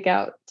like take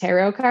out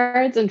tarot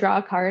cards and draw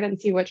a card and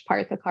see which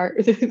part the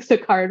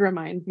card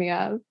reminds me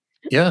of.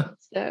 Yeah,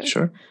 so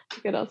sure.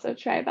 You could also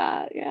try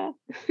that. Yeah.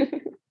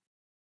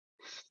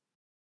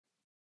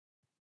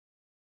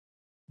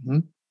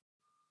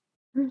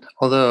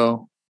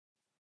 Although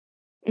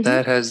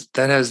that has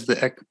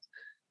the,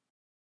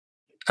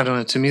 I don't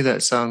know, to me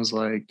that sounds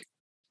like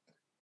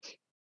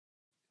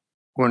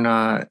we're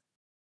not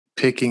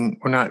picking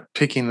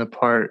the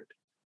part,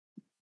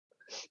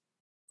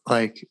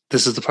 like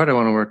this is the part I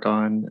want to work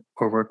on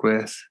or work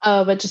with.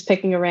 Oh, but just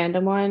picking a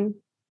random one.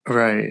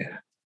 Right.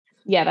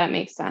 Yeah, that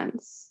makes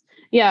sense.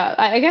 Yeah,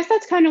 I guess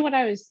that's kind of what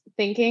I was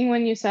thinking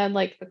when you said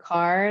like the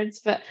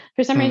cards, but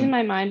for some reason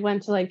my mind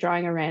went to like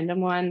drawing a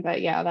random one.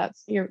 But yeah,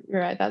 you're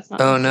right. That's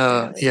not. Oh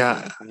no,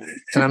 yeah,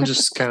 and I'm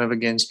just kind of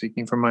again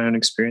speaking from my own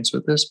experience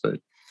with this, but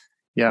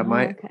yeah,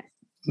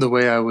 the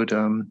way I would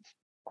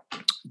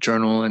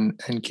journal and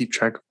keep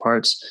track of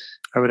parts,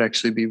 I would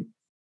actually be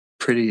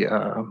pretty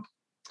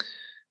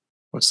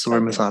what's the word,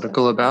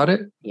 methodical about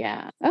it.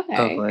 Yeah.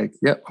 Okay. Of like,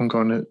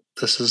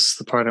 this is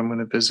the part I'm going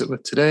to visit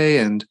with today,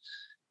 and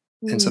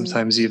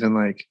sometimes even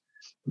like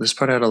this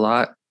part I had a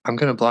lot, I'm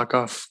going to block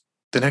off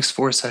the next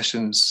 4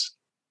 sessions,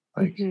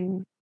 like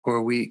or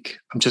a week.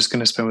 I'm just going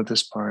to spend with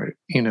this part,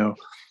 Yeah,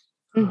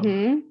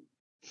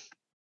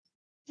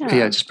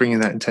 just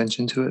bringing that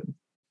intention to it.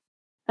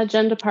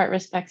 Agenda part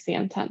respects the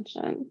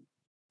intention.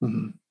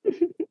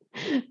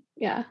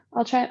 Yeah,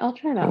 I'll try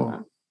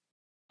that.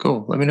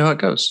 Cool. Let me know how it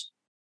goes.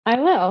 I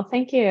will.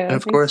 Thank you. And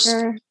of course,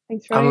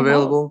 thanks for I'm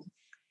available.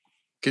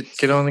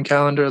 Get on the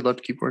calendar. I'd love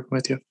to keep working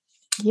with you.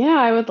 Yeah,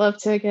 I would love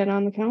to get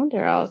on the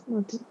calendar. I'll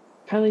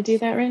probably do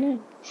that right now.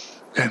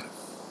 Okay.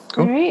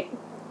 Cool. All right.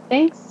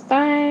 Thanks.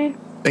 Bye.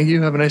 Thank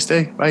you. Have a nice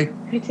day. Bye.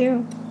 You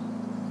too.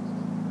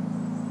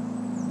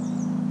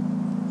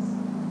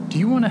 Do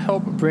you want to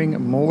help bring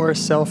more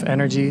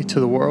self-energy to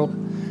the world?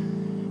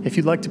 If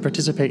you'd like to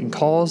participate in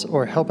calls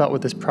or help out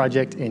with this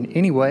project in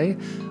any way,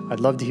 I'd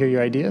love to hear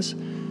your ideas.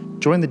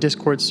 Join the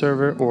Discord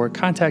server or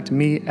contact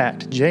me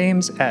at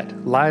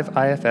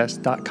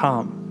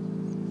james@liveifs.com.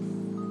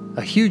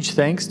 A huge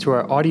thanks to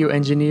our audio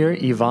engineer,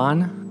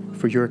 Yvonne,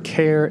 for your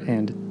care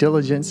and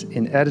diligence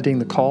in editing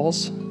the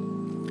calls.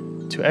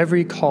 To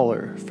every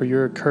caller for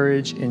your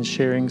courage in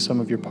sharing some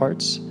of your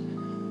parts.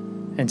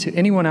 And to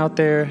anyone out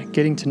there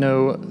getting to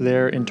know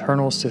their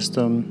internal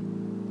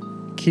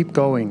system, keep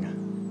going.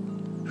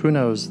 Who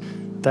knows?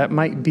 That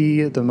might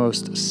be the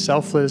most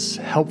selfless,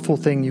 helpful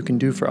thing you can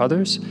do for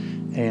others,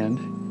 and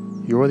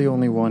you're the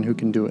only one who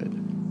can do it.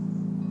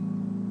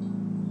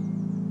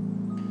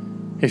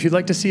 If you'd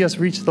like to see us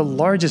reach the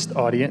largest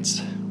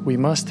audience, we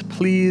must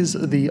please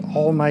the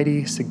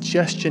almighty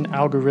suggestion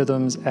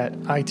algorithms at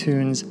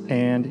iTunes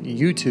and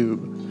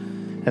YouTube.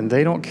 And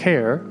they don't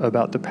care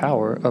about the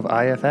power of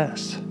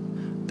IFS.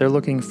 They're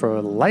looking for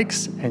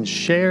likes and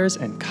shares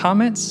and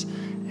comments,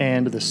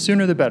 and the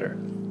sooner the better.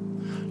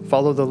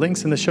 Follow the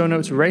links in the show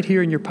notes right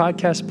here in your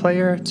podcast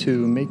player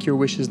to make your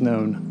wishes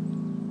known.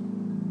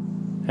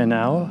 And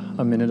now,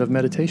 a minute of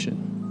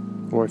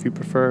meditation. Or if you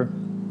prefer,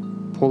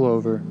 pull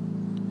over.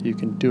 You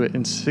can do it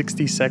in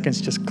 60 seconds.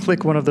 Just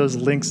click one of those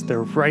links.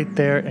 They're right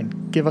there,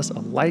 and give us a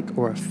like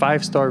or a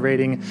 5-star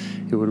rating.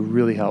 It would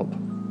really help.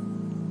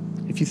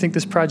 If you think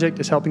this project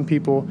is helping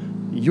people,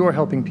 you're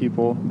helping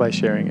people by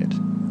sharing it.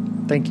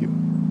 Thank you.